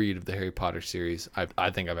enjoyable read of the Harry Potter series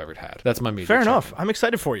I think I've ever had. That's my media. Fair check-in. enough. I'm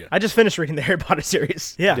excited for you. I just finished reading the Harry Potter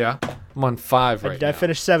series. Yeah. Yeah? I'm on 5 right now. I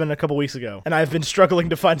finished 7 a couple weeks ago, and I've been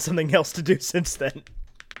struggling to find something else to do since then.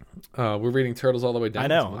 We're reading Turtles All the Way Down. I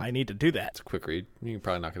know. I need to do that. It's a quick read. You can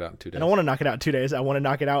probably knock it out in 2 days. I don't want to knock it out in 2 days. I want to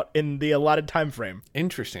knock it out in the allotted time frame.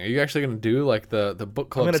 Interesting. Are you actually going to do like the book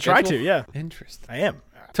club I'm going to try to, yeah. Interesting. I am.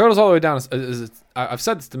 Turtles All the Way Down I've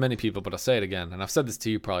said this to many people, but I'll say it again, and I've said this to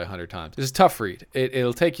you probably 100 times. It's a tough read.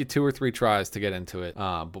 It'll take you 2 or 3 tries to get into it.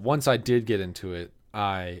 But once I did get into it,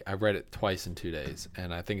 I read it twice in 2 days,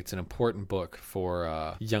 and I think it's an important book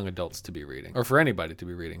for young adults to be reading, or for anybody to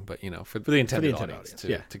be reading, but for the intended audience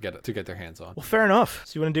to get their hands on. Well, fair enough.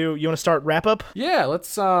 So you want to start wrap up? Yeah,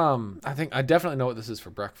 let's. I think I definitely know what this is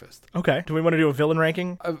for breakfast. Okay. Do we want to do a villain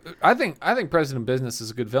ranking? I think President Business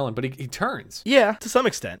is a good villain, but he turns. Yeah, to some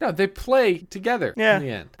extent. No, they play together in the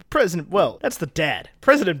end. Well, that's the dad.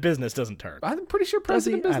 President Business doesn't turn. I'm pretty sure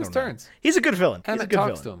President Business turns. He's a good villain. And He's a good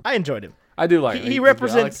talks villain. to him. I enjoyed him. I do like he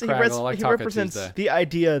represents he represents the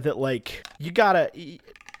idea that like you gotta,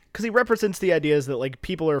 because he represents the ideas that like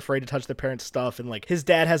people are afraid to touch their parents' stuff, and like his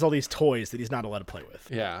dad has all these toys that he's not allowed to play with.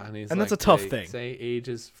 Yeah, and that's a tough thing. Say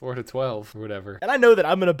ages 4 to 12 or whatever. And I know that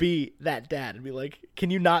I'm gonna be that dad and be like, can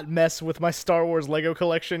you not mess with my Star Wars Lego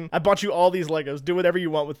collection? I bought you all these Legos. Do whatever you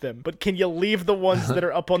want with them, but can you leave the ones that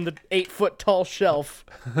are up on the 8-foot tall shelf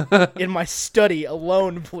in my study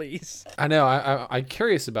alone, please? I know. I'm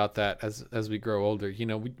curious about that as we grow older.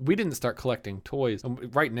 We didn't start collecting toys.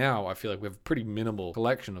 Right now, I feel like we have a pretty minimal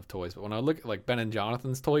collection of toys. But when I look at like Ben and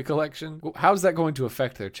Jonathan's toy collection, how's that going to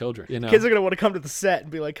affect their children? Kids are gonna want to come to the set and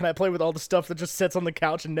be like, "Can I play with all the stuff that just sits on the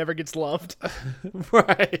couch and never gets loved?"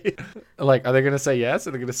 Right? Like, are they gonna say yes?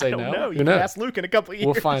 Are they gonna say I don't no? know. You can ask Luke in a couple of years.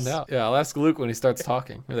 We'll find out. Yeah, I'll ask Luke when he starts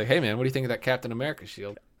talking. We're like, "Hey man, what do you think of that Captain America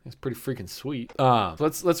shield? It's pretty freaking sweet."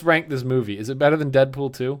 Let's rank this movie. Is it better than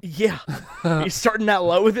Deadpool 2? Yeah. Are you starting that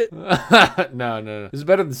low with it? No. Is it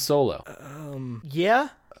better than Solo? Yeah.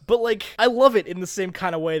 But like, I love it in the same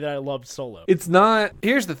kind of way that I loved Solo. It's not.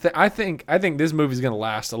 Here's the thing. I think this movie's gonna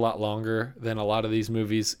last a lot longer than a lot of these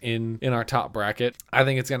movies in our top bracket. I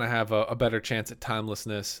think it's gonna have a better chance at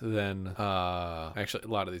timelessness than. Actually, a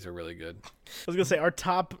lot of these are really good. I was gonna say our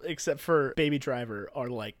top, except for Baby Driver, are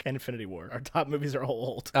like Infinity War. Our top movies are all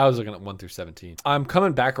old. I was looking at 1 through 17. I'm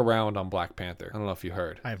coming back around on Black Panther. I don't know if you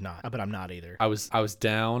heard. I have not, but I'm not either. I was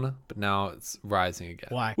down, but now it's rising again.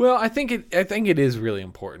 Why? Well, I think it is really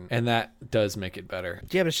important, and that does make it better.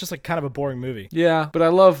 Yeah, but it's just like kind of a boring movie. Yeah, but I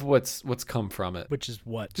love what's come from it. Which is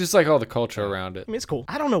what? Just like all the culture around it. I mean, it's cool.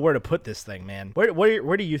 I don't know where to put this thing, man.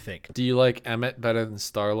 Where do you think? Do you like Emmett better than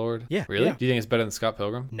Star-Lord? Yeah. Really? Yeah. Do you think it's better than Scott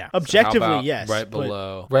Pilgrim? No. Objectively, how about yes. Right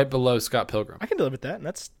below Scott Pilgrim. I can live with that. And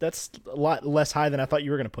that's a lot less high than I thought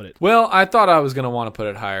you were going to put it. Well, I thought I was going to want to put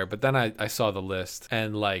it higher, but then I saw the list,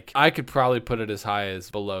 and like I could probably put it as high as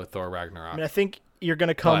below Thor Ragnarok. I mean, I think you're going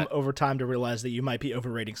to come over time to realize that you might be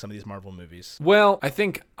overrating some of these Marvel movies. Well, I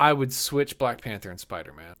think I would switch Black Panther and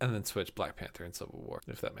Spider-Man, and then switch Black Panther and Civil War,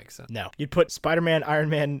 if that makes sense. No. You'd put Spider-Man, Iron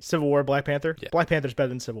Man, Civil War, Black Panther? Yeah. Black Panther's better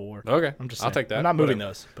than Civil War. Okay. I'll take that. I'm not moving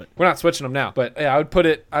those, but we're not switching them now. But yeah, I'd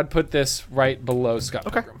put this right below Scott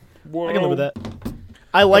Pilgrim. Whoa. I can live with that.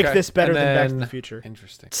 I like this better than Back to the Future.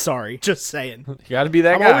 Interesting. Sorry, just saying. You got to be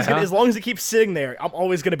that guy. As long as it keeps sitting there, I'm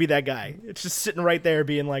always going to be that guy. It's just sitting right there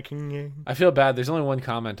being like, I feel bad. There's only one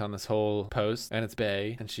comment on this whole post, and it's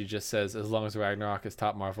Bae, and she just says, as long as Ragnarok is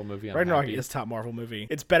top Marvel movie, I'm Ragnarok happy. is top Marvel movie.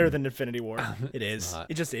 It's better than Infinity War. It is. Not.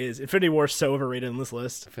 It just is. Infinity War is so overrated on this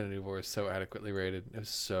list. Infinity War is so adequately rated. It was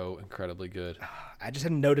so incredibly good. I just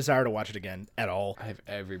had no desire to watch it again at all. I have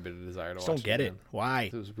every bit of desire to watch it. Don't get it. Why?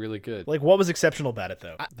 It was really good. Like, what was exceptional about it,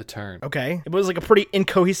 though? The turn. Okay. It was like a pretty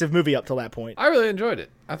incohesive movie up till that point. I really enjoyed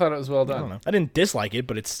it. I thought it was well done. I don't know. I didn't dislike it,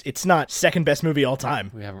 but it's not second best movie all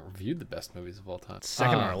time. We haven't reviewed the best movies of all time. It's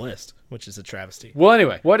second on our list, which is a travesty. Well,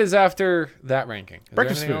 anyway, what is after that ranking?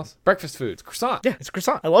 Breakfast food. Breakfast food. It's croissant. Yeah, it's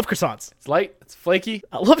croissant. I love croissants. It's light. It's flaky.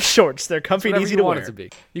 I love shorts. They're comfy and easy to wear. It to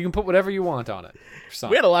be. You can put whatever you want on it.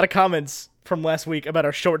 Croissant. We had a lot of comments from last week about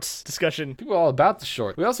our shorts discussion. People are all about the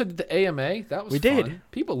short. We also did the AMA. That was fun. did.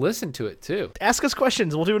 People listened to it too. Ask us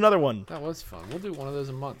questions. We'll do another one. That was fun. We'll do one of those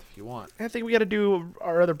a month if you want. I think we got to do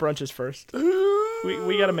our other brunches first.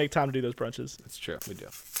 we got to make time to do those brunches. That's true. We do.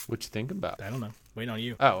 What you thinking about? I don't know. Waiting on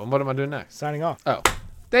you. Oh, and what am I doing next? Signing off. Oh.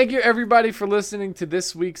 Thank you, everybody, for listening to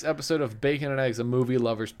this week's episode of Bacon and Eggs, a movie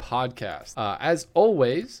lovers podcast. As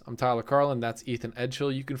always, I'm Tyler Carlin. That's Ethan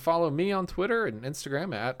Edghill. You can follow me on Twitter and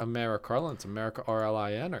Instagram at AmeriCarlin. It's America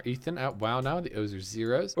RLIN, or Ethan at WowNow. The O's are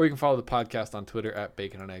zeros. Or you can follow the podcast on Twitter at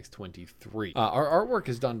Bacon and Eggs 23. Our artwork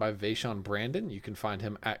is done by Vaishon Brandon. You can find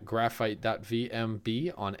him at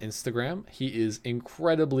graphite.vmb on Instagram. He is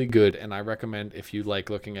incredibly good, and I recommend, if you like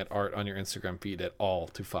looking at art on your Instagram feed at all,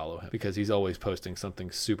 to follow him, because he's always posting something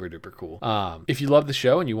super duper cool. If you love the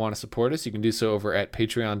show and you want to support us, you can do so over at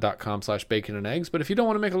patreon.com/bacon and eggs. But if you don't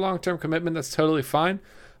want to make a long-term commitment, that's totally fine.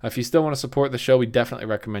 If you still want to support the show, we definitely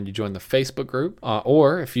recommend you join the Facebook group.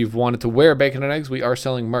 Or if you've wanted to wear bacon and eggs, we are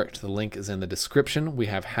selling merch. The link is in the description. We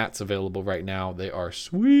have hats available right now. They are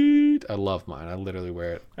sweet. I love mine. I literally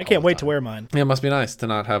wear it. I can't wait to wear mine. Yeah, it must be nice to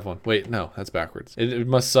not have one. Wait, no, that's backwards. It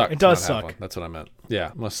must suck. It does to not suck. Have one. That's what I meant. Yeah,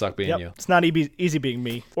 it must suck being you. It's not easy being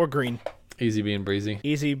me or green. Easy being breezy.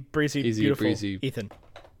 Easy, breezy, beautiful. Breezy. Ethan.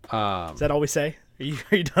 Is that all we say?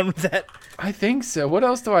 Are you done with that? I think so. What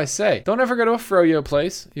else do I say? Don't ever go to a froyo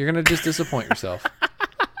place. You're going to just disappoint yourself.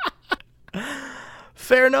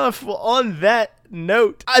 Fair enough. Well, on that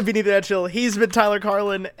note, I've been Ethan Etchell. He's been Tyler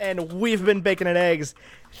Carlin, and we've been Bacon and Eggs.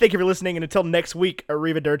 Thank you for listening, and until next week,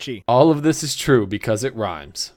 arrivederci. All of this is true because it rhymes.